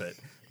record of it,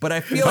 but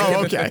I feel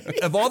like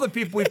of all the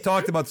people we've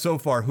talked about so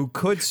far who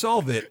could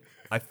solve it,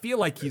 I feel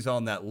like he's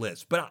on that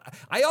list. But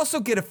I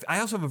also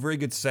have a very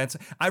good sense.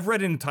 I've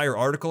read an entire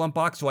article on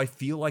Bach, so I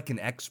feel like an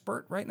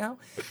expert right now.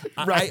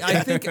 Right. I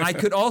think I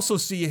could also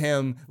see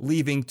him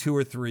leaving 2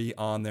 or 3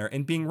 on there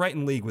and being right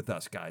in league with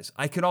us guys.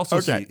 I could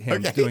also see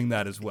him doing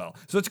that as well.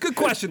 So it's a good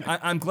question.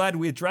 I'm glad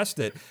we addressed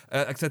it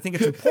because I think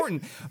it's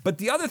important. But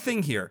the other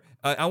thing here,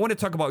 I want to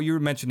talk about, you were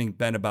mentioning,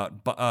 Ben,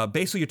 about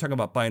basically you're talking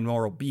about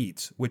binaural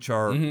beats, which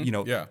are,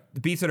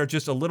 beats that are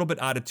just a little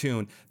bit out of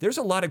tune. There's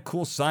a lot of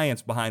cool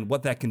science behind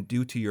what that can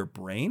do to your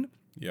brain.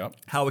 Yep.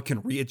 How it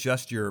can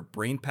readjust your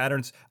brain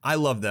patterns. I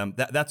love them.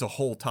 That's a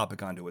whole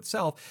topic unto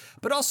itself.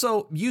 But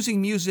also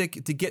using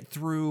music to get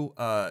through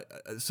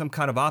some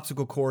kind of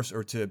obstacle course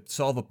or to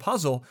solve a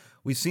puzzle.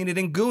 We've seen it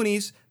in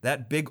Goonies,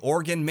 that big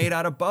organ made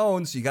out of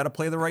bones. You got to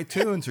play the right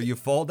tunes or you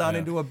fall down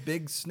into a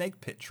big snake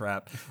pit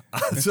trap.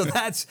 So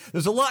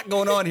there's a lot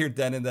going on here,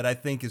 Denon, that I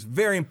think is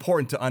very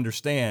important to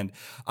understand.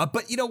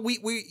 But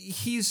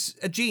he's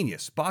a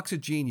genius. Bach's a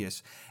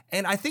genius.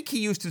 And I think he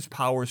used his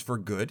powers for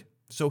good.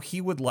 So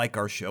he would like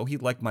our show.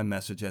 He'd like my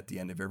message at the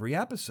end of every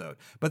episode.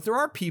 But there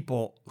are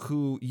people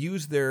who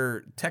use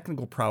their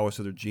technical prowess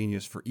or their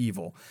genius for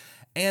evil.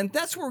 And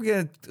that's what we're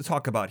going to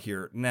talk about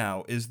here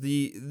now is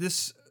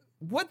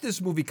what this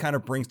movie kind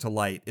of brings to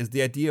light is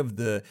the idea of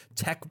the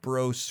tech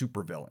bro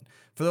supervillain.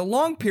 For a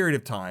long period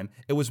of time,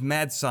 it was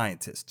mad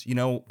scientists.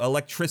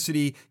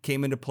 Electricity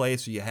came into play,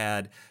 so you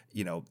had,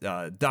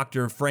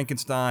 Dr.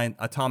 Frankenstein,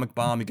 atomic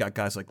bomb. You got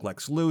guys like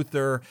Lex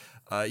Luthor,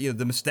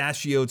 the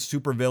mustachioed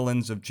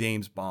supervillains of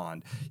James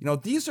Bond.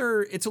 It's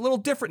a little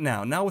different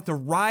now. Now with the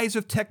rise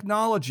of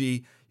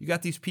technology, you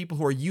got these people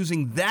who are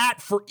using that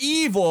for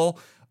evil.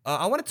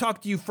 I want to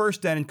talk to you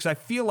first, Dan, because I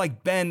feel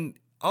like Ben,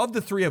 of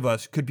the three of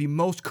us, could be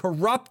most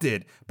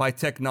corrupted by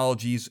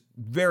technology's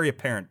very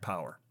apparent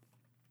power.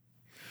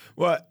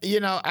 Well,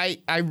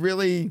 I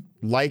really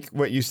like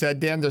what you said,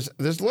 Dan.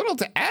 There's little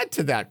to add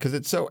to that because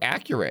it's so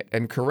accurate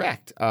and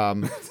correct.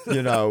 Well,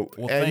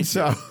 and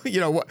so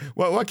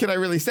what can I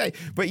really say?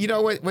 But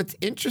what's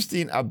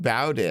interesting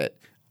about it?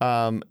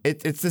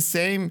 It's the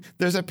same.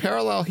 There's a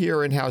parallel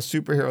here in how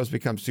superheroes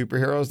become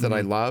superheroes that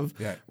I love.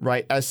 Yeah.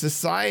 Right, as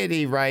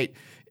society, right.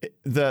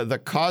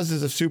 The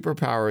causes of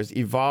superpowers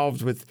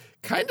evolved with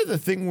kind of the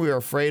thing we were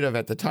afraid of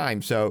at the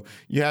time. So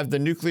you have the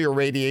nuclear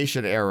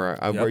radiation era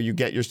of where you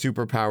get your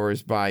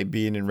superpowers by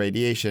being in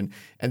radiation.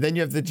 And then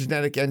you have the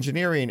genetic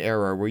engineering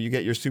era where you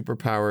get your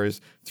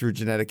superpowers through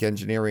genetic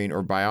engineering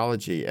or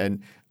biology.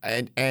 And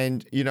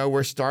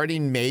we're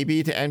starting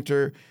maybe to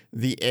enter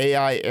the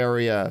AI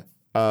area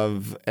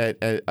of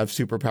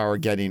superpower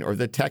getting, or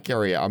the tech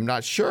area. I'm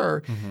not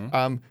sure.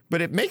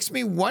 But it makes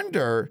me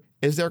wonder,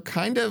 is there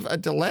kind of a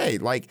delay?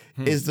 Like,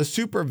 is the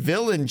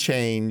supervillain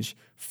change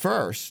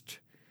first,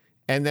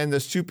 and then the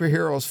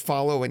superheroes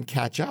follow and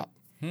catch up?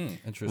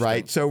 Interesting.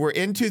 Right? So we're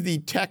into the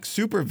tech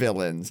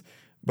supervillains,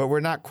 but we're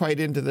not quite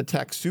into the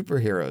tech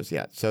superheroes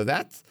yet. So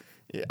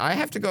I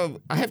have to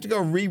go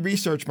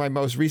re-research my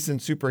most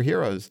recent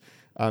superheroes,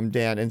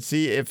 Dan, and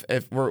see if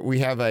we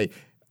have an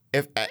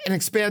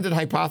expanded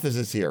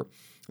hypothesis here.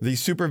 the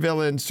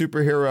supervillain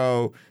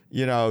superhero,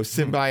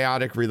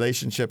 symbiotic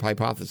relationship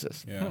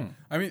hypothesis. Yeah.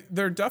 I mean,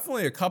 there are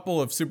definitely a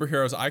couple of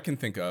superheroes I can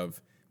think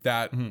of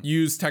that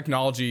use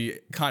technology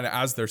kind of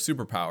as their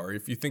superpower.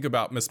 If you think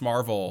about Miss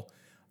Marvel,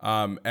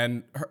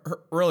 and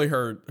her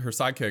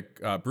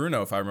sidekick,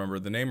 Bruno, if I remember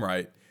the name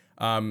right,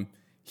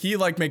 he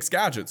like makes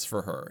gadgets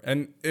for her.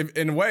 And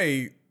in a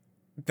way,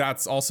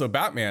 that's also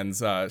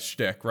Batman's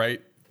shtick,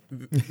 right?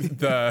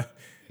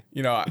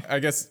 I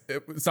guess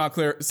it's not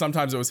clear.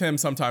 Sometimes it was him,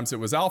 sometimes it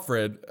was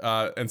Alfred,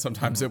 and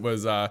sometimes it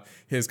was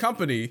his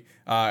company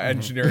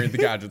engineering the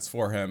gadgets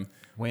for him.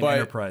 Wayne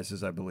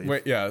Enterprises, I believe.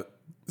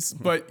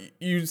 But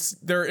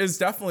there is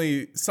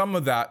definitely some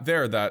of that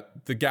there,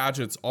 that the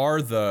gadgets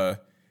are the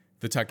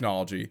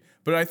technology.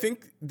 But I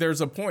think there's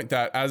a point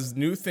that as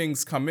new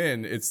things come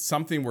in, it's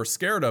something we're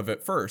scared of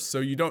at first. So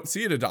you don't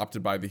see it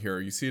adopted by the hero.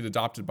 You see it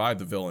adopted by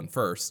the villain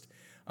first.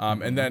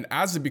 And then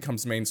as it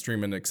becomes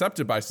mainstream and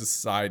accepted by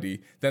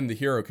society, then the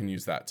hero can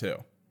use that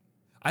too.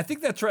 I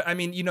think that's right. I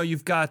mean,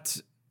 you've got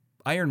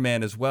Iron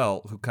Man as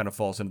well, who kind of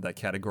falls into that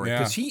category,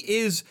 because he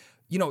is,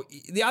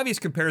 the obvious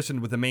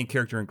comparison with the main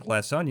character in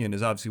Glass Onion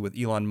is obviously with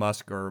Elon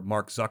Musk or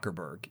Mark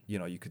Zuckerberg,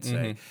 you could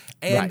say.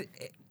 And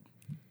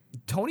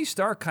Tony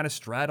Stark kind of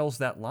straddles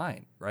that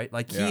line, right?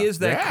 Like he is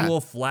that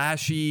cool,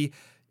 flashy,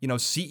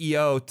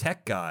 CEO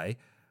tech guy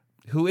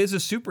who is a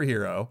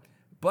superhero,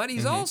 but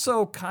he's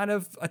also kind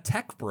of a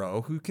tech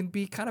bro who can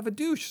be kind of a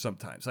douche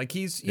sometimes. Like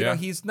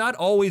he's not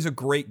always a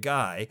great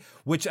guy,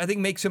 which I think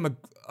makes him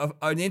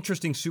an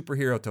interesting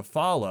superhero to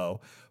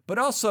follow. But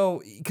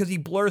also because he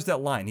blurs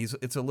that line,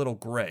 it's a little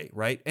gray,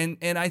 right? And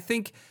I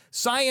think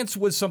science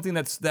was something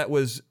that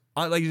was,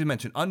 like you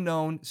mentioned,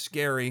 unknown,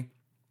 scary.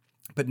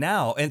 But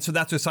now, and so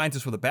that's why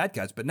scientists were the bad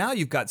guys. But now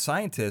you've got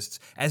scientists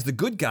as the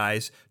good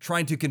guys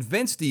trying to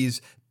convince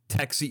these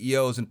tech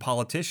CEOs and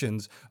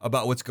politicians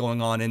about what's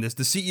going on in this.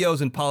 The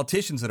CEOs and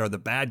politicians that are the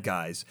bad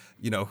guys,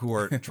 who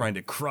are trying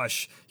to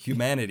crush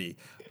humanity.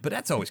 But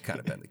that's always kind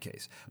of been the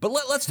case. But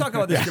let's talk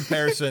about this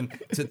comparison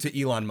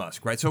to Elon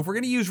Musk, right? So if we're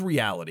going to use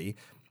reality,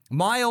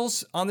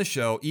 Miles on the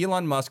show,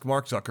 Elon Musk,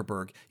 Mark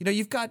Zuckerberg,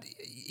 you've got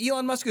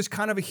Elon Musk is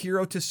kind of a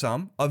hero to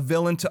some, a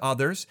villain to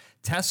others.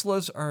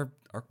 Teslas are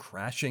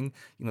crashing.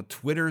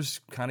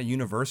 Twitter's kind of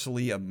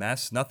universally a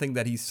mess. Nothing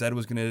that he said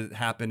was going to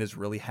happen is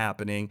really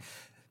happening.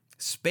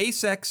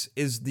 SpaceX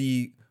is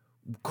the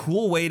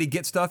cool way to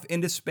get stuff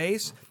into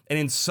space. And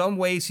in some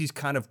ways, he's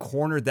kind of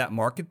cornered that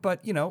market.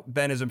 But,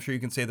 Ben, as I'm sure you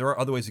can say, there are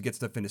other ways to get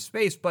stuff into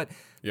space. But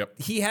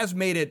he has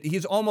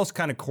he's almost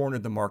kind of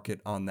cornered the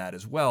market on that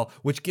as well,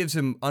 which gives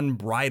him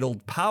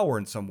unbridled power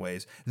in some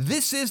ways.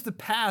 This is the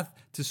path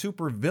to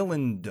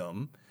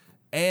supervillaindom.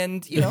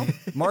 And,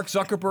 Mark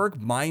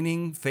Zuckerberg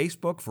mining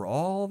Facebook for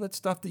all that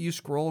stuff that you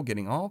scroll,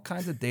 getting all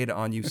kinds of data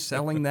on you,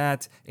 selling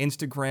that,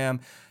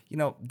 Instagram.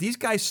 These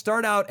guys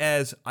start out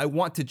as, I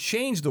want to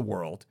change the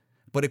world,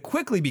 but it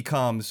quickly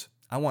becomes,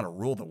 I want to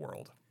rule the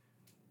world.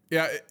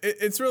 Yeah,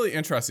 it's really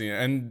interesting.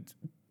 And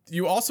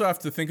you also have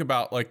to think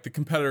about like the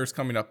competitors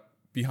coming up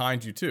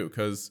behind you too,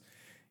 because,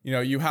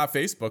 you have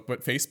Facebook,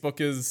 but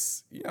Facebook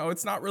is,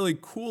 it's not really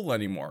cool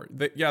anymore.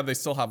 They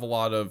still have a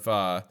lot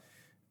of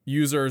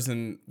users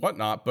and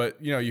whatnot,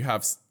 but you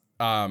have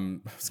I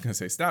was gonna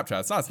say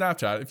Snapchat. It's not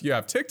Snapchat. If you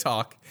have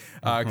TikTok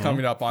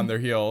coming up on their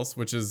heels,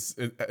 which is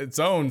its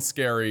own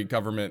scary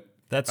government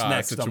that's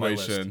next situation.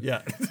 on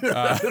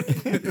my list.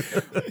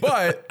 Yeah.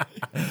 But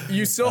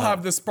you still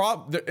have this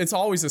problem. It's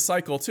always a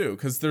cycle too,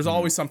 because there's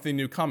always something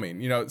new coming.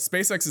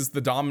 SpaceX is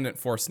the dominant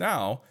force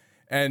now,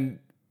 and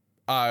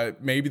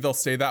maybe they'll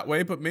stay that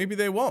way, but maybe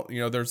they won't.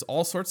 There's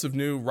all sorts of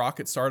new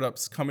rocket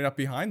startups coming up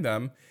behind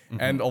them,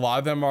 and a lot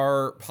of them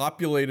are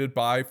populated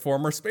by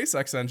former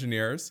SpaceX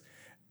engineers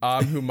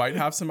who might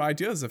have some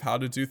ideas of how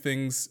to do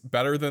things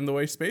better than the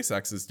way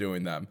SpaceX is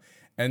doing them.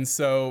 And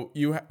so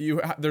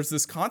there's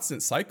this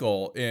constant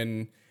cycle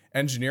in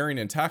engineering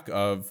and tech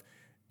of,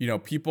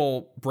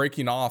 people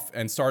breaking off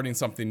and starting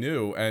something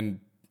new and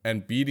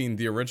beating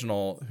the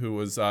original who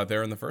was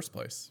there in the first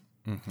place.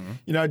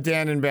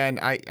 Dan and Ben,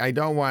 I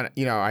don't want,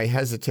 I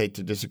hesitate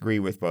to disagree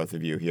with both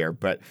of you here,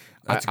 but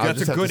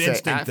that's a good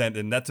instinct,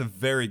 Denton. That's a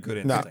very good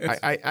instinct.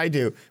 No, I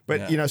do.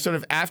 But, sort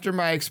of after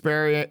my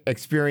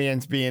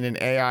experience being an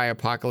AI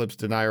apocalypse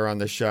denier on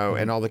the show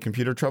and all the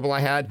computer trouble I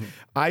had,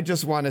 I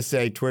just want to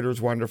say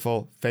Twitter's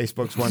wonderful,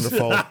 Facebook's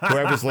wonderful,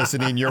 whoever's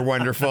listening, you're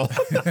wonderful.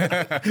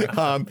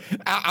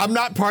 I'm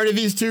not part of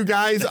these two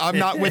guys. I'm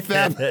not with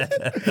them.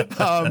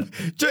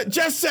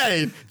 Just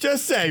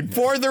saying,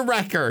 for the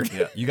record.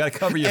 Yeah, you got to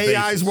cover your bases.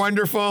 AI's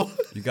wonderful.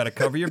 You got to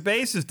cover your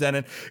bases,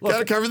 Denton. Got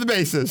to cover the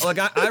bases. Look,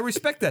 I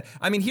respect that.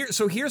 I mean,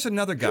 here's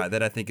another guy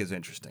that I think is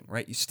interesting,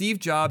 right? Steve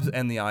Jobs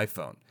and the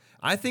iPhone.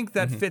 I think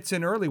that fits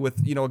in early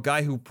with a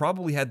guy who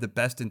probably had the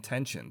best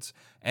intentions.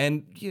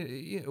 And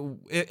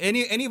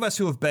any of us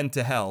who have been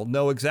to hell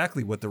know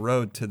exactly what the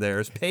road to there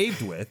is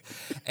paved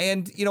with.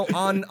 And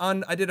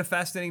on I did a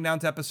Fascinating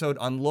Nouns episode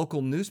on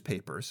local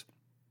newspapers.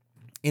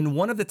 in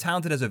one of the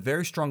towns that has a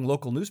very strong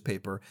local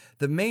newspaper,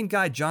 the main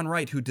guy, John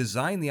Wright, who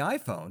designed the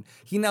iPhone,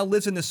 he now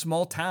lives in this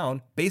small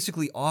town,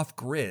 basically off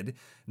grid,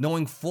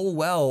 knowing full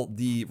well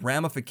the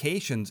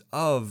ramifications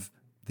of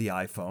the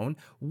iPhone,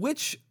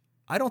 which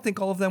I don't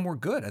think all of them were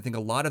good. I think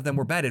a lot of them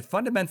were bad. It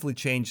fundamentally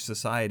changed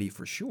society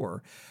for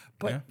sure.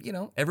 But,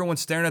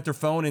 everyone's staring at their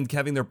phone and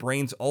having their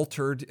brains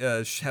altered,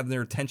 having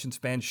their attention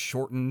span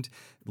shortened,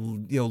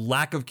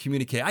 lack of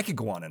communication. I could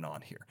go on and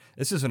on here.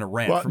 This isn't a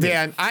rant. Well, for me.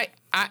 Dan, I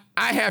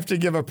have to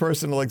give a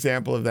personal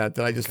example of that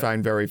I just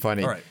find very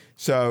funny. All right.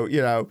 So,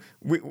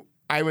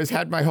 I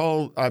had my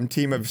whole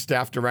team of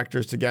staff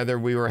directors together.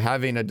 We were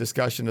having a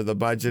discussion of the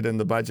budget and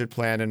the budget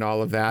plan and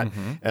all of that.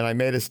 Mm-hmm. And I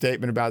made a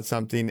statement about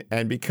something.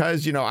 And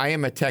because, I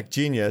am a tech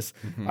genius,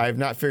 I have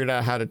not figured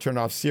out how to turn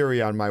off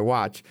Siri on my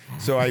watch.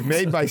 So I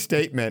made my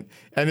statement.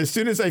 And as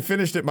soon as I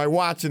finished it, my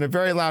watch in a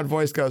very loud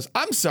voice goes,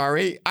 "I'm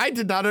sorry, I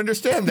did not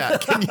understand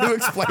that. Can you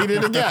explain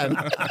it again?"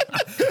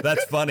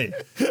 That's funny.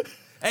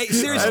 Hey,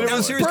 Siri's And it now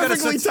was Siri's got a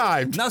perfectly sense.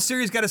 timed. Now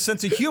Siri's got a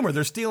sense of humor.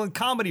 They're stealing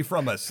comedy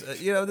from us.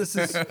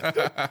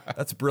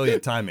 That's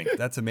brilliant timing.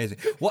 That's amazing.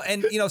 Well,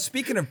 and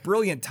speaking of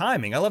brilliant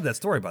timing, I love that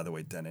story, by the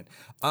way, Denon.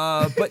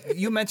 But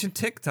you mentioned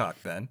TikTok,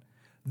 Ben.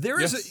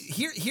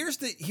 Here's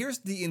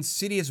the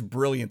insidious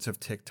brilliance of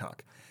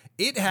TikTok.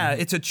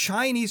 It's a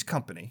Chinese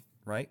company.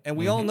 Right. And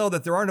we all know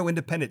that there are no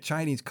independent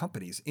Chinese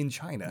companies in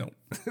China.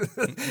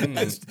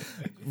 No.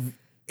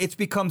 It's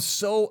become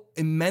so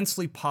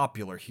immensely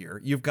popular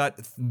here. You've got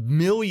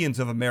millions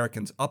of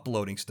Americans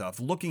uploading stuff,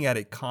 looking at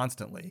it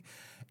constantly.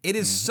 It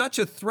is such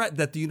a threat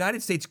that the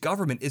United States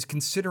government is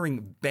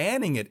considering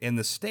banning it in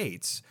the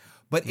States.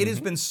 But it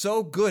has been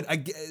so good.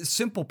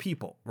 Simple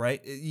people,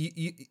 right?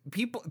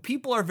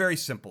 People are very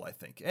simple, I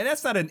think. And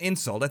that's not an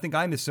insult. I think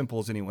I'm as simple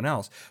as anyone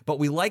else. But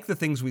we like the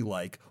things we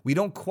like. We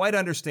don't quite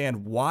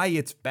understand why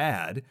it's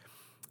bad.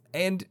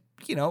 And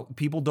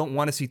people don't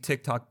want to see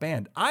TikTok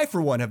banned. I,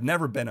 for one, have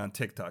never been on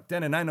TikTok.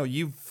 Den, and I know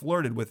you've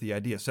flirted with the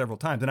idea several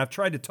times, and I've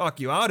tried to talk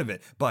you out of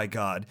it, by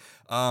God,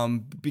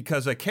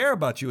 because I care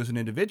about you as an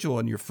individual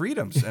and your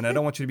freedoms, and I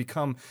don't want you to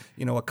become,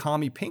 a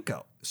commie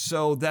pinko.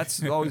 So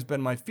that's always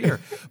been my fear.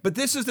 But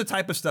this is the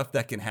type of stuff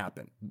that can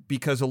happen,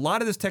 because a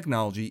lot of this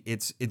technology,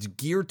 it's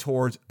geared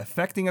towards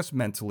affecting us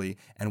mentally,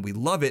 and we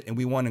love it, and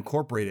we want to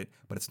incorporate it,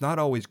 but it's not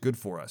always good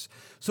for us.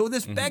 So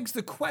this begs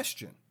the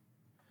question.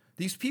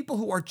 These people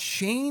who are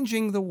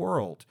changing the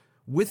world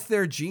with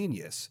their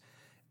genius,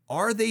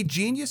 are they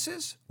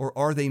geniuses or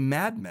are they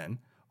madmen?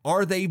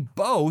 Are they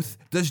both?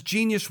 Does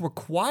genius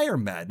require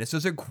madness?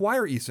 Does it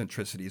require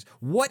eccentricities?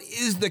 What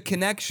is the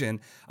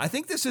connection? I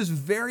think this is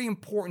very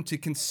important to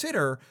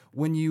consider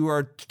when you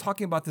are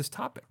talking about this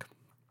topic.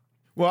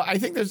 Well, I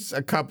think there's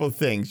a couple of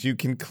things. You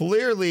can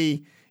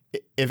clearly,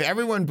 if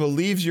everyone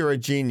believes you're a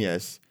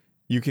genius,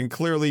 you can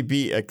clearly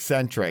be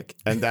eccentric,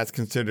 and that's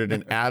considered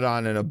an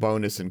add-on and a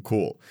bonus and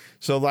cool.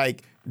 So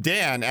like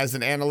Dan, as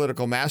an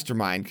analytical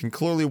mastermind, can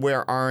clearly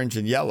wear orange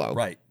and yellow.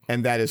 Right.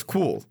 And that is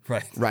cool.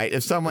 Right. Right.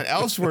 If someone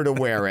else were to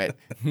wear it,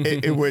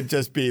 it would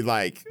just be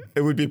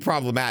it would be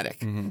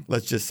problematic,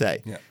 let's just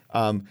say.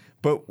 Yeah.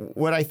 But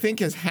what I think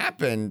has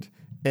happened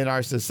in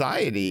our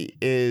society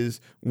is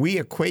we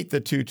equate the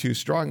two too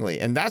strongly.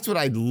 And that's what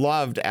I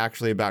loved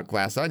actually about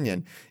Glass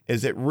Onion,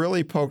 is it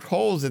really poked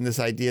holes in this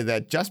idea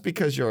that just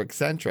because you're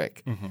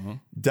eccentric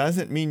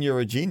doesn't mean you're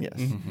a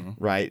genius,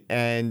 right?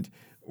 And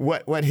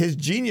what his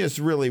genius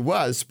really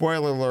was,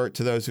 spoiler alert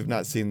to those who've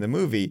not seen the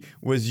movie,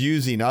 was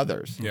using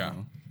others. Yeah.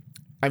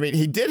 I mean,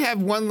 he did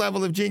have one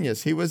level of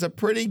genius. He was a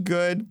pretty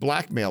good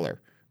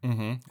blackmailer.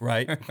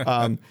 Right.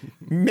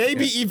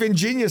 Maybe even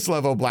genius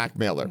level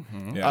blackmailer.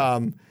 Yeah.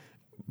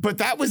 But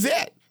that was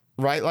it,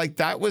 right? Like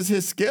that was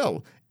his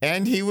skill,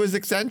 and he was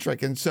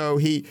eccentric, and so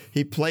he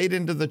played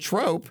into the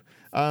trope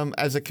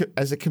as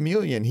a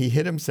chameleon. He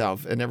hid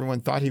himself, and everyone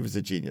thought he was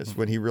a genius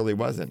when he really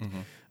wasn't.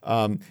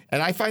 And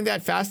I find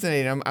that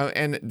fascinating.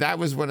 And that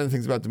was one of the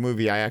things about the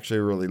movie I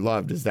actually really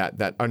loved, is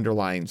that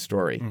underlying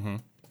story.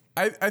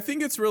 I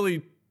think it's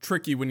really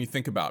tricky when you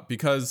think about it,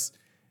 because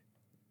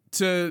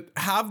to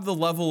have the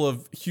level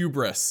of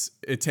hubris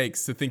it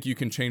takes to think you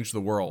can change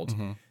the world,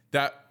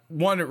 that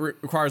one, it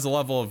requires a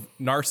level of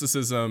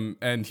narcissism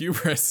and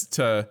hubris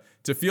to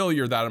feel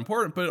you're that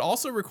important, but it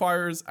also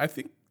requires, I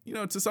think,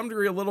 to some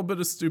degree, a little bit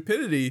of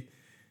stupidity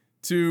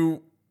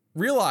to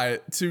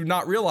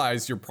not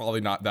realize you're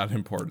probably not that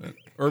important,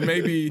 or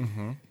maybe,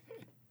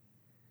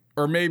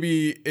 or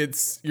maybe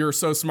you're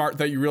so smart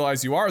that you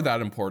realize you are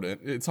that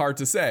important. It's hard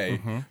to say,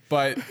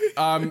 but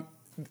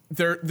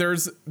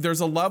there's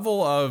a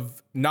level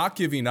of not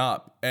giving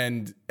up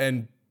and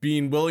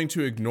being willing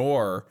to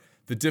ignore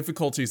the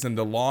difficulties and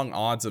the long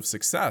odds of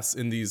success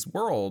in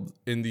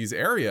these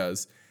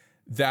areas,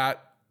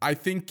 that I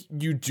think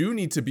you do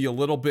need to be a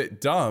little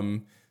bit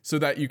dumb so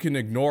that you can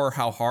ignore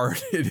how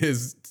hard it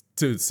is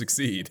to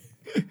succeed.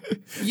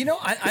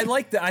 I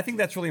like that. I think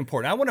that's really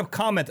important. I want to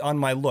comment on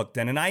my look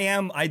then. And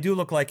I do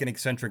look like an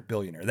eccentric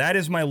billionaire. That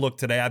is my look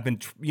today. I've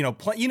been,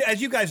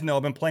 as you guys know,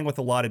 I've been playing with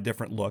a lot of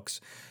different looks.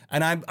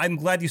 And I'm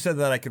glad you said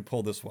that I could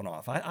pull this one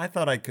off. I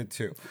thought I could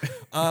too.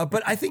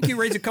 But I think you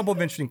raised a couple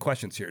of interesting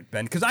questions here,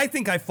 Ben, because I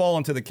think I fall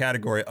into the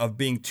category of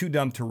being too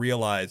dumb to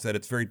realize that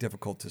it's very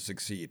difficult to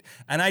succeed.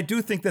 And I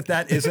do think that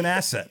that is an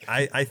asset.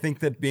 I think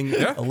that being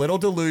a little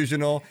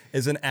delusional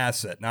is an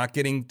asset, not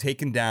getting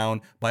taken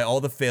down by all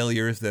the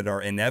failures that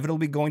are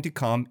inevitably going to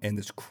come in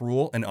this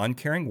cruel and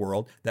uncaring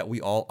world that we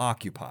all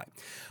occupy.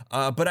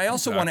 But I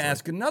also want to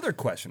ask another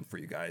question for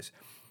you guys.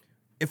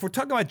 If we're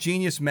talking about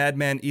genius,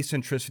 madman,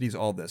 eccentricities,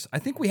 all this, I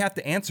think we have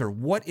to answer,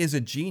 what is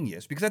a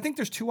genius? Because I think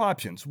there's two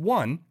options.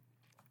 One,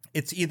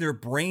 it's either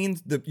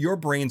your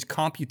brain's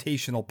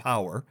computational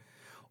power,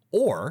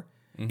 or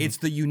it's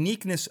the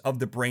uniqueness of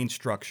the brain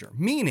structure,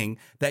 meaning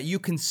that you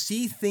can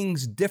see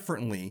things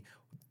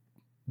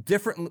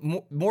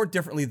more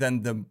differently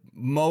than the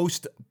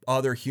most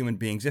other human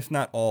beings, if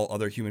not all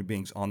other human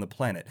beings on the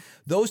planet.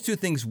 Those two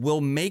things will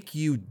make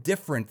you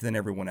different than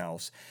everyone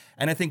else.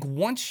 And I think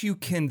once you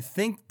can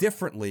think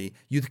differently,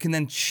 you can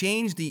then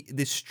change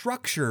the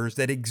structures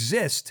that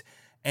exist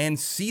and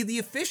see the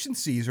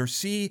efficiencies, or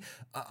see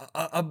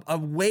a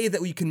way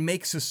that we can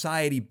make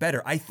society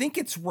better. I think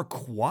it's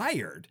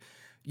required.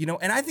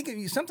 And I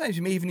think sometimes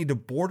you may even need to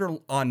border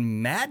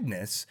on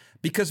madness,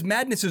 because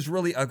madness is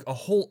really a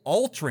whole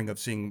altering of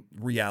seeing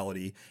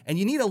reality. And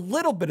you need a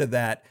little bit of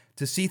that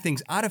to see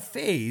things out of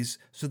phase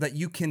so that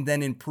you can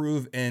then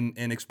improve and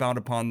expound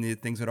upon the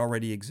things that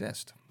already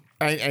exist.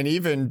 And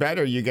even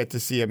better, you get to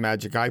see a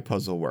magic eye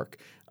puzzle work.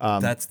 I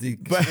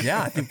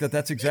think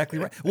that's exactly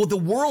right. Well, the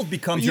world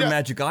becomes your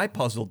magic eye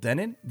puzzle,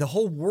 Denon. The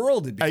whole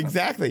world.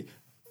 Exactly.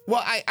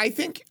 Well, I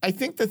think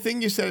the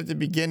thing you said at the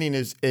beginning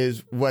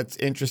is what's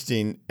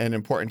interesting and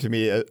important to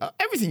me.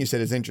 Everything you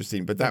said is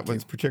interesting, but that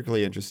one's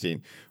particularly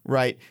interesting,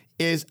 right?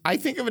 Is I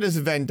think of it as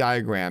a Venn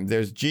diagram.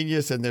 There's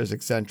genius and there's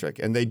eccentric,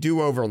 and they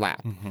do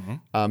overlap.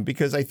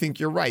 Because I think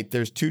you're right.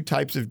 There's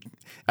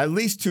at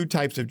least two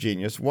types of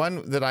genius.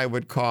 One that I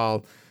would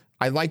call,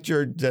 I liked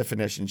your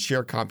definition,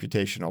 sheer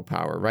computational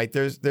power, right?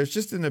 There's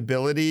just an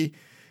ability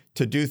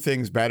to do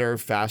things better,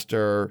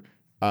 faster,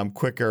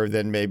 quicker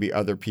than maybe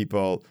other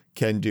people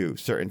can do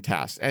certain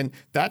tasks. And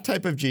that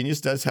type of genius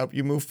does help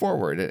you move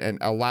forward and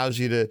allows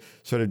you to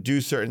sort of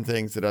do certain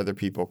things that other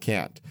people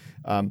can't.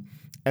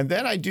 And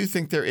then I do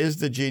think there is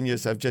the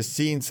genius of just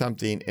seeing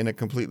something in a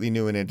completely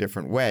new and a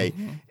different way.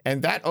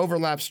 And that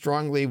overlaps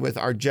strongly with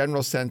our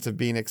general sense of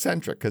being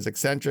eccentric, because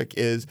eccentric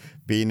is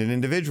being an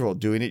individual,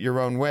 doing it your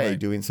own way,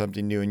 doing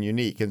something new and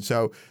unique. And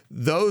so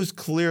those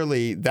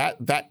clearly,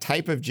 that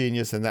type of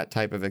genius and that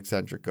type of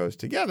eccentric goes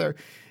together.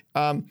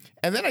 And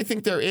then I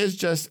think there is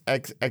just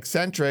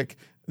eccentric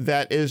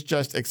that is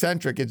just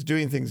eccentric. It's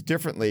doing things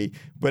differently,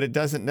 but it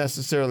doesn't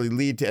necessarily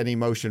lead to any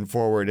motion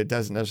forward. It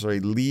doesn't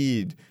necessarily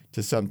lead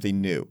to something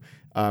new.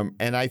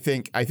 And I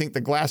think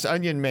the Glass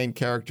Onion main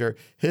character,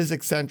 his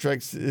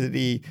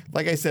eccentricity,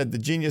 like I said, the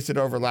genius it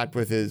overlapped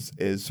with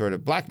is sort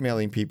of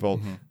blackmailing people.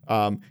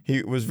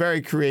 He was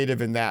very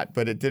creative in that,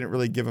 but it didn't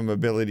really give him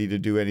ability to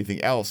do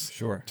anything else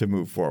to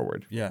move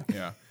forward.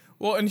 Yeah.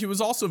 Well, and he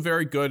was also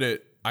very good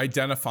at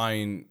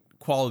identifying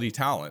quality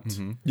talent.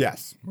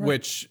 Yes.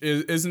 Which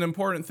is an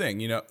important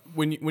thing.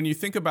 When you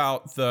think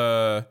about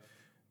the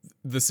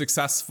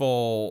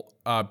successful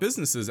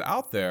businesses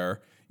out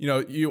there,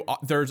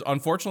 there's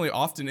unfortunately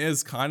often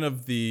is kind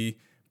of the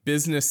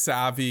business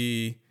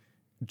savvy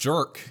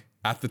jerk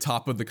at the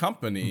top of the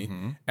company.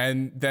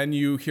 And then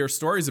you hear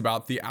stories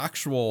about the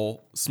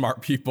actual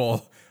smart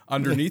people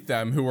underneath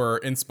them who are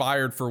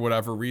inspired for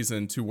whatever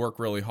reason to work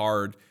really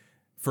hard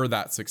for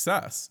that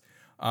success.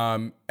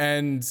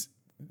 And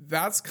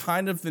that's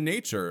kind of the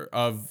nature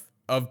of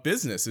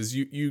business, is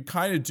you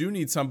kind of do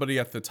need somebody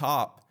at the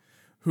top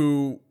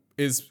who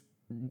is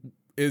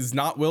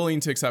not willing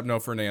to accept no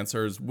for an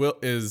answer,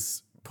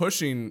 is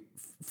pushing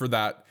for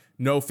that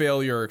no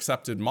failure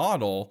accepted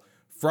model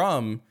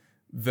from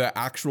the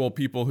actual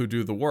people who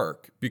do the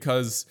work.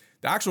 Because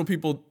the actual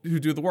people who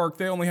do the work,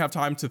 they only have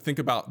time to think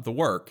about the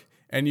work.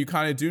 And you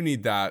kind of do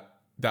need that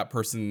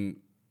person,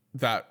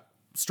 that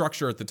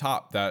structure at the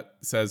top that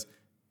says,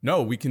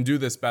 no, we can do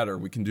this better.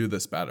 We can do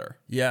this better.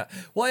 Yeah.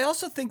 Well, I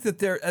also think that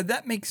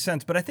that makes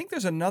sense, but I think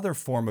there's another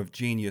form of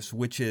genius,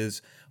 which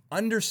is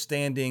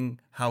understanding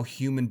how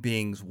human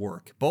beings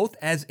work, both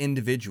as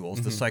individuals,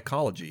 the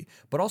psychology,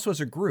 but also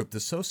as a group, the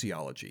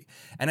sociology.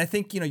 And I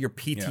think, your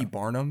P.T.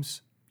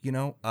 Barnums,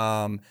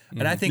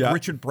 and I think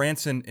Richard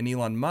Branson and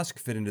Elon Musk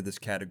fit into this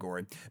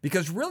category,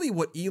 because really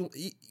what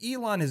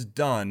Elon has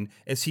done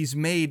is he's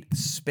made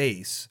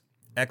space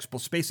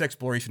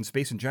exploration,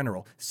 space in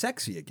general,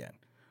 sexy again.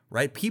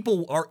 Right?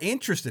 People are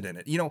interested in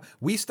it.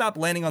 We stopped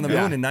landing on the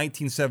moon in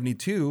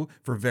 1972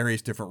 for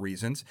various different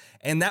reasons.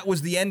 And that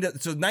was the end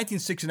so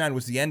 1969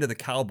 was the end of the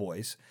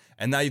cowboys.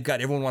 And now you've got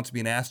everyone wants to be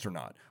an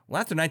astronaut. Well,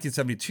 after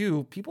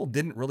 1972, people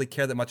didn't really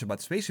care that much about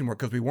space anymore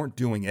because we weren't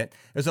doing it.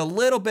 There's a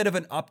little bit of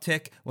an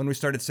uptick when we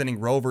started sending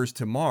rovers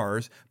to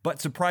Mars, but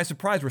surprise,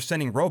 surprise, we're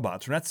sending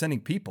robots. We're not sending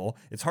people.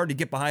 It's hard to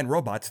get behind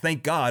robots,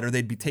 thank God, or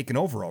they'd be taken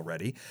over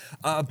already.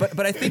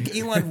 But I think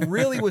Elon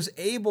really was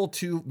able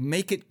to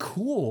make it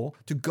cool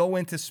to go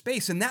into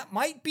space, and that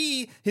might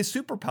be his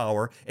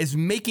superpower, is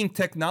making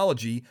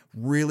technology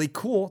really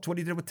cool. It's what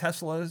he did with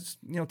Tesla's,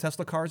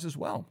 Tesla cars as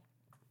well.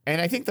 And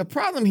I think the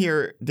problem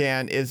here,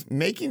 Dan, is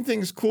making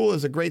things cool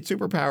is a great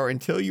superpower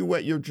until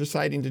what you're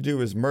deciding to do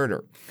is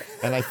murder.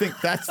 And I think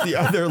that's the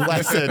other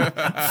lesson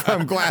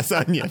from Glass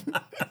Onion.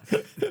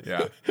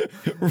 Yeah.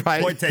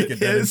 Right? Point taken,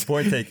 Dennis.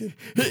 Point taken.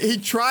 He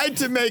tried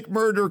to make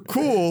murder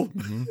cool.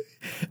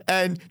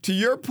 And to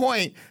your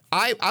point,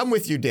 I'm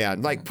with you,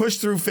 Dan. Like, push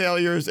through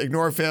failures,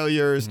 ignore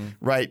failures,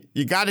 right?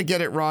 You got to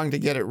get it wrong to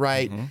get it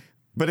right.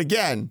 But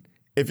again,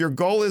 if your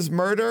goal is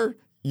murder,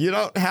 you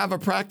don't have a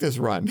practice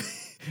run.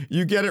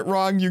 You get it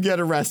wrong, you get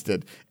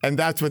arrested. And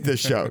that's what this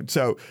showed.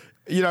 So,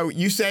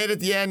 you say it at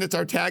the end. It's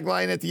our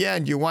tagline at the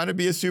end. You want to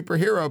be a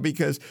superhero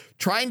because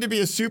trying to be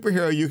a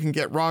superhero, you can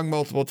get wrong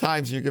multiple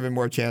times and you're given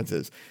more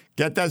chances.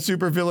 Get that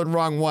supervillain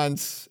wrong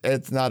once,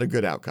 it's not a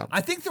good outcome.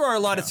 I think there are a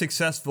lot of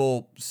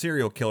successful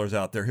serial killers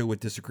out there who would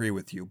disagree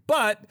with you,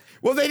 but...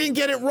 Well, they didn't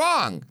get it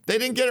wrong. They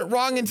didn't get it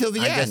wrong until the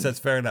end. I guess that's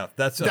fair enough.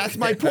 That's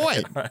my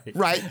point,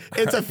 right?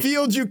 It's a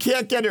field you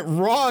can't get it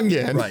wrong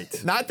in.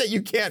 Right. Not that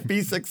you can't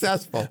be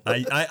successful.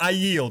 I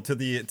yield to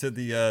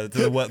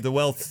the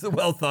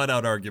well thought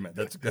out argument.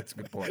 That's a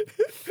good point.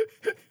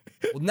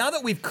 Well, now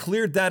that we've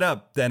cleared that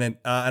up, then, and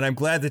I'm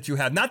glad that you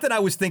have. Not that I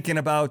was thinking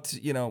about,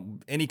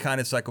 any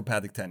kind of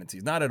psychopathic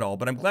tendencies, not at all.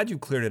 But I'm glad you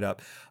cleared it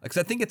up because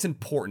I think it's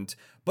important.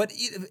 But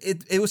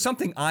it was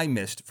something I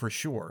missed for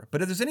sure.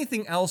 But if there's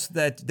anything else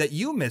that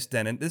you missed,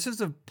 Denon, this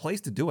is a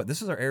place to do it.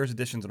 This is our errors,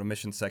 additions, and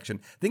omissions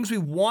section. Things we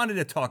wanted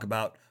to talk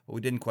about, but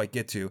we didn't quite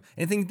get to.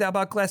 Anything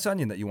about Glass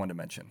Onion that you wanted to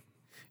mention?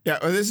 Yeah,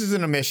 well, this is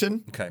an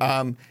omission. Okay.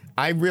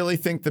 I really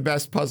think the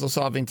best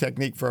puzzle-solving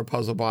technique for a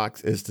puzzle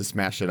box is to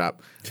smash it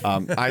up.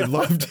 I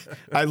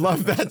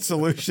love that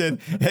solution.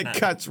 It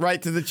cuts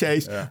right to the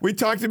chase. Yeah. We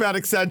talked about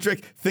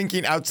eccentric,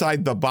 thinking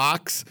outside the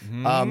box,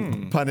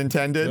 pun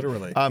intended.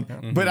 Literally.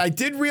 But I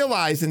did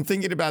realize in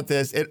thinking about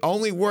this, it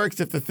only works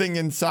if the thing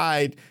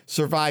inside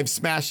survives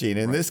smashing.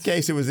 In this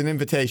case, it was an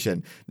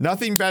invitation.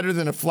 Nothing better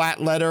than a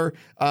flat letter.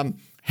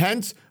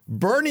 Hence,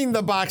 burning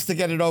the box to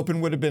get it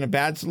open would have been a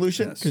bad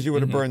solution because you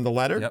would have burned the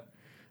letter. Yep.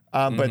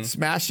 But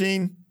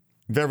smashing,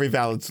 very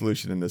valid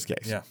solution in this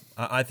case. Yeah,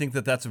 I think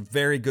that's a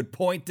very good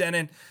point,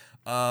 Denon.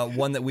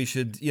 One that we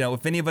should,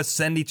 if any of us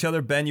send each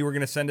other, Ben, you were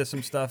going to send us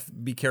some stuff.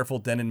 Be careful.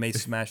 Denon may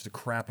smash the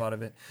crap out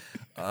of it.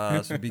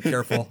 So be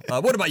careful.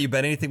 What about you,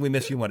 Ben? Anything we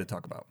missed you want to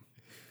talk about?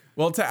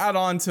 Well, to add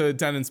on to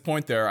Denon's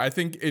point there, I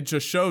think it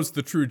just shows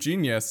the true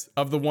genius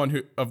of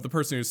the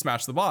person who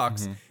smashed the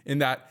box in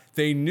that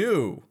they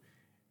knew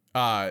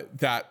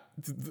that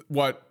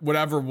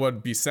whatever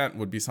would be sent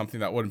would be something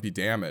that wouldn't be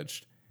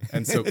damaged.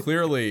 And so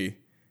clearly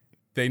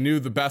they knew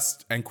the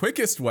best and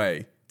quickest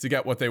way to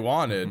get what they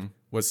wanted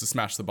was to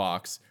smash the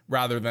box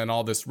rather than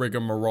all this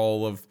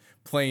rigmarole of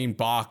playing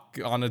Bach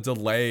on a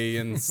delay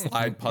and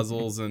slide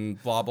puzzles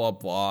and blah, blah,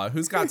 blah.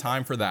 Who's got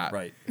time for that?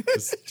 Right.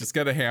 Just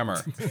get a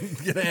hammer.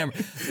 Get a hammer.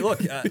 Look,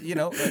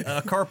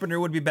 a carpenter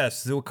would be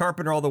best. So a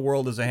carpenter, all the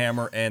world is a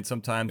hammer. And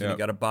sometimes when you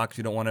got a box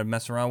you don't want to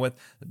mess around with,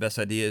 the best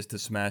idea is to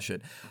smash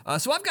it.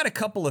 So I've got a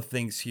couple of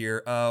things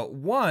here.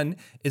 One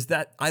is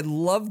that I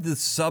love the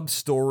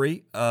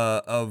sub-story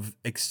of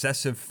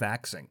excessive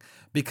faxing.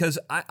 Because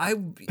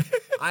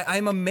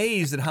I'm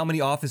amazed at how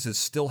many offices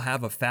still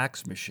have a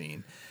fax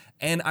machine.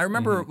 And I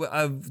remember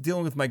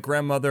dealing with my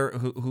grandmother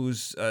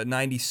who's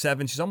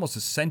 97. She's almost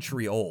a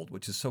century old,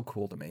 which is so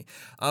cool to me.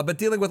 But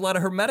dealing with a lot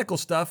of her medical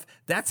stuff,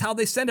 that's how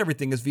they send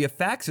everything is via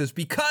faxes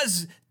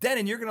because,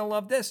 Denon, you're going to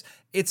love this.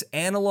 It's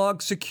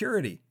analog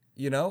security.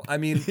 I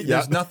mean,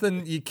 there's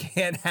nothing you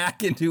can't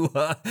hack into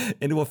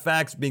a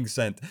fax being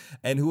sent,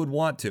 and who would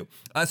want to?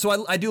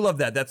 So I do love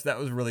that. That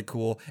was really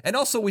cool. And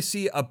also we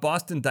see a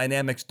Boston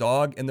Dynamics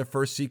dog in the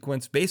first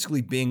sequence,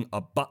 basically being a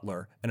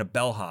butler and a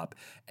bellhop.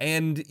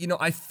 And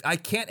I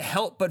can't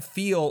help but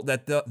feel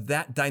that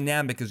that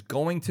dynamic is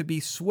going to be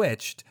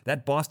switched.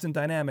 That Boston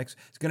Dynamics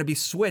is going to be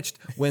switched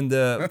when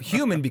the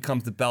human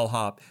becomes the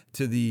bellhop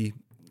to the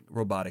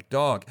robotic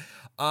dog.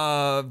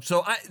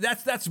 So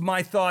that's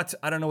my thought.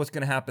 I don't know what's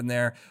going to happen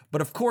there,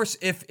 but of course,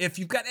 if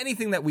you've got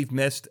anything that we've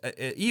missed,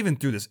 even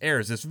through this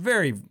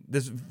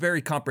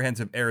very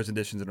comprehensive errors,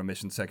 additions, and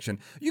omissions section,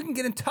 you can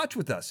get in touch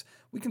with us.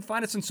 We can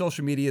find us on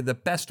social media. The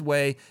best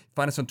way,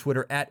 find us on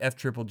Twitter at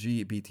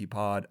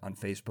FGGBTPod, on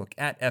Facebook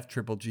at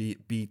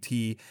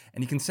FGGBT,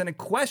 and you can send a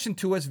question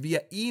to us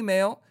via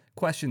email.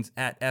 Questions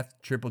at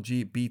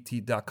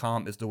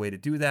FGGBT.com is the way to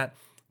do that.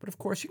 But of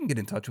course, you can get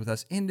in touch with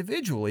us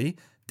individually.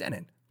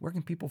 Denon, where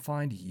can people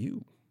find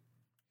you?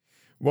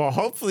 Well,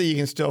 hopefully you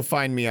can still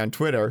find me on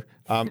Twitter,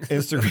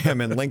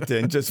 Instagram, and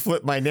LinkedIn. Just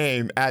flip my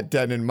name at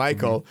Den and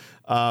Michael.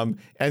 And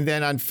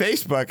then on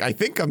Facebook, I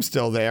think I'm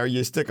still there.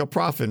 You stick a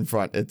prof in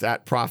front. It's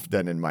at Prof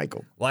Den and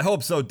Michael. Well, I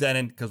hope so,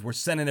 Denon, because we're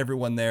sending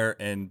everyone there.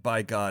 And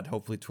by God,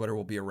 hopefully Twitter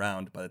will be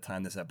around by the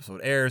time this episode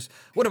airs.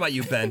 What about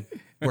you, Ben?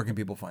 Where can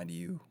people find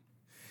you?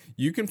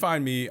 You can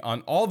find me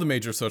on all the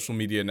major social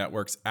media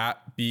networks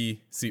at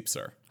B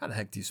Siepser. How the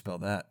heck do you spell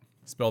that?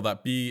 Spell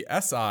that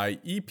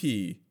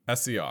BSIEPSER.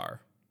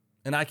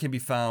 And I can be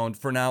found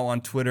for now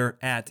on Twitter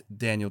at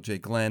Daniel J.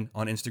 Glenn,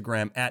 on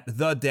Instagram at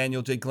The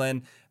Daniel J.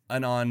 Glenn,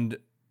 and on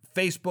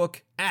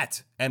Facebook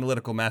at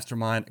Analytical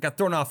Mastermind. I got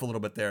thrown off a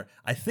little bit there.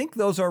 I think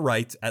those are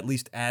right, at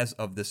least as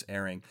of this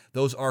airing.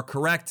 Those are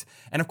correct.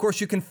 And of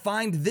course, you can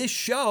find this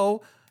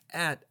show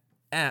at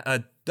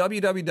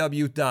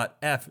www.fgbt.com.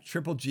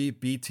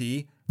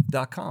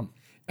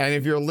 And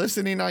if you're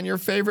listening on your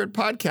favorite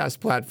podcast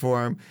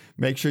platform,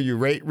 make sure you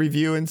rate,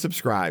 review, and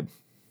subscribe.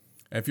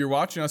 If you're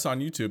watching us on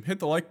YouTube, hit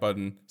the like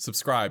button,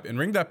 subscribe, and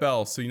ring that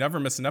bell so you never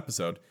miss an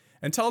episode.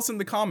 And tell us in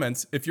the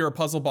comments if you're a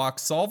puzzle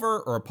box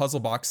solver or a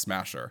puzzle box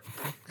smasher.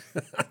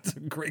 That's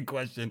a great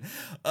question.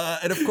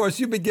 And of course,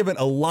 you've been given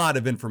a lot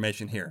of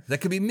information here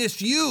that could be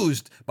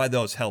misused by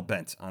those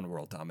hell-bent on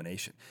world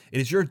domination. It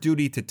is your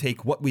duty to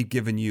take what we've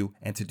given you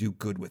and to do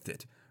good with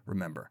it.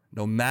 Remember,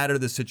 no matter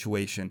the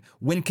situation,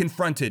 when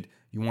confronted,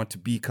 you want to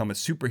become a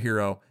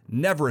superhero,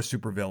 never a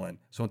supervillain.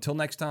 So until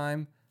next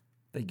time,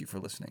 thank you for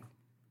listening.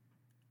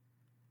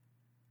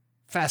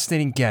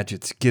 Fascinating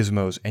Gadgets,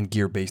 Gizmos, and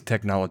Gear-Based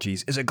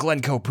Technologies is a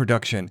Glencoe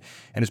production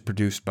and is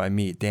produced by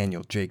me,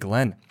 Daniel J.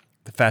 Glenn.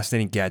 The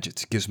Fascinating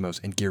Gadgets,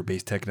 Gizmos, and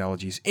Gear-Based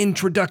Technologies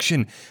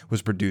introduction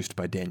was produced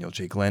by Daniel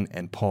J. Glenn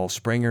and Paul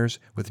Sprangers,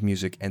 with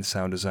music and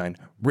sound design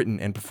written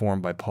and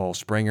performed by Paul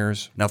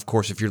Sprangers. Now, of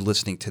course, if you're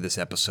listening to this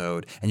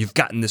episode and you've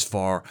gotten this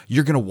far,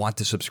 you're going to want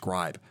to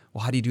subscribe.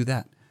 Well, how do you do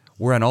that?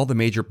 We're on all the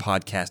major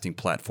podcasting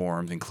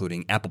platforms,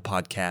 including Apple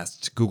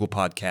Podcasts, Google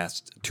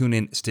Podcasts,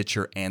 TuneIn,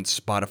 Stitcher, and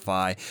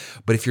Spotify.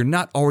 But if you're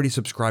not already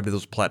subscribed to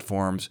those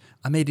platforms,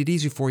 I made it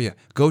easy for you.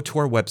 Go to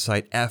our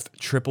website,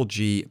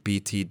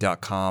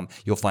 fgbt.com.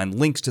 You'll find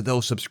links to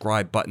those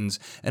subscribe buttons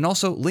and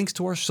also links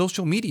to our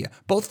social media,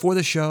 both for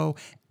the show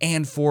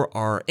and for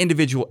our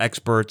individual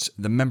experts,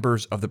 the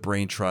members of the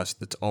Brain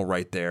Trust. That's all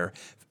right there.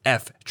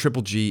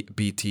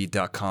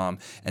 fgbt.com.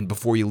 And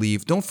before you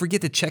leave, don't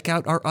forget to check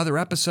out our other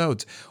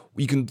episodes.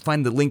 You can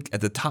find the link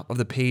at the top of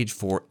the page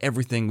for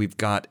everything we've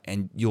got,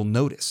 and you'll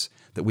notice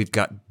that we've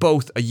got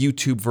both a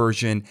YouTube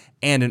version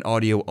and an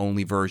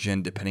audio-only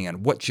version. Depending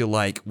on what you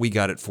like, we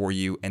got it for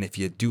you. And if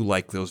you do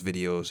like those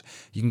videos,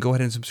 you can go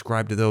ahead and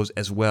subscribe to those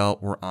as well.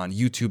 We're on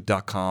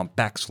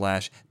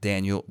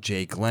youtube.com/Daniel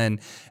J. Glenn.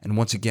 And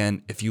once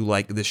again, if you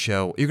like this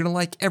show, you're going to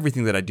like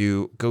everything that I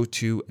do. Go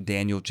to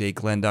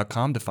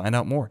danieljglenn.com to find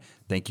out more.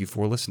 Thank you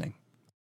for listening.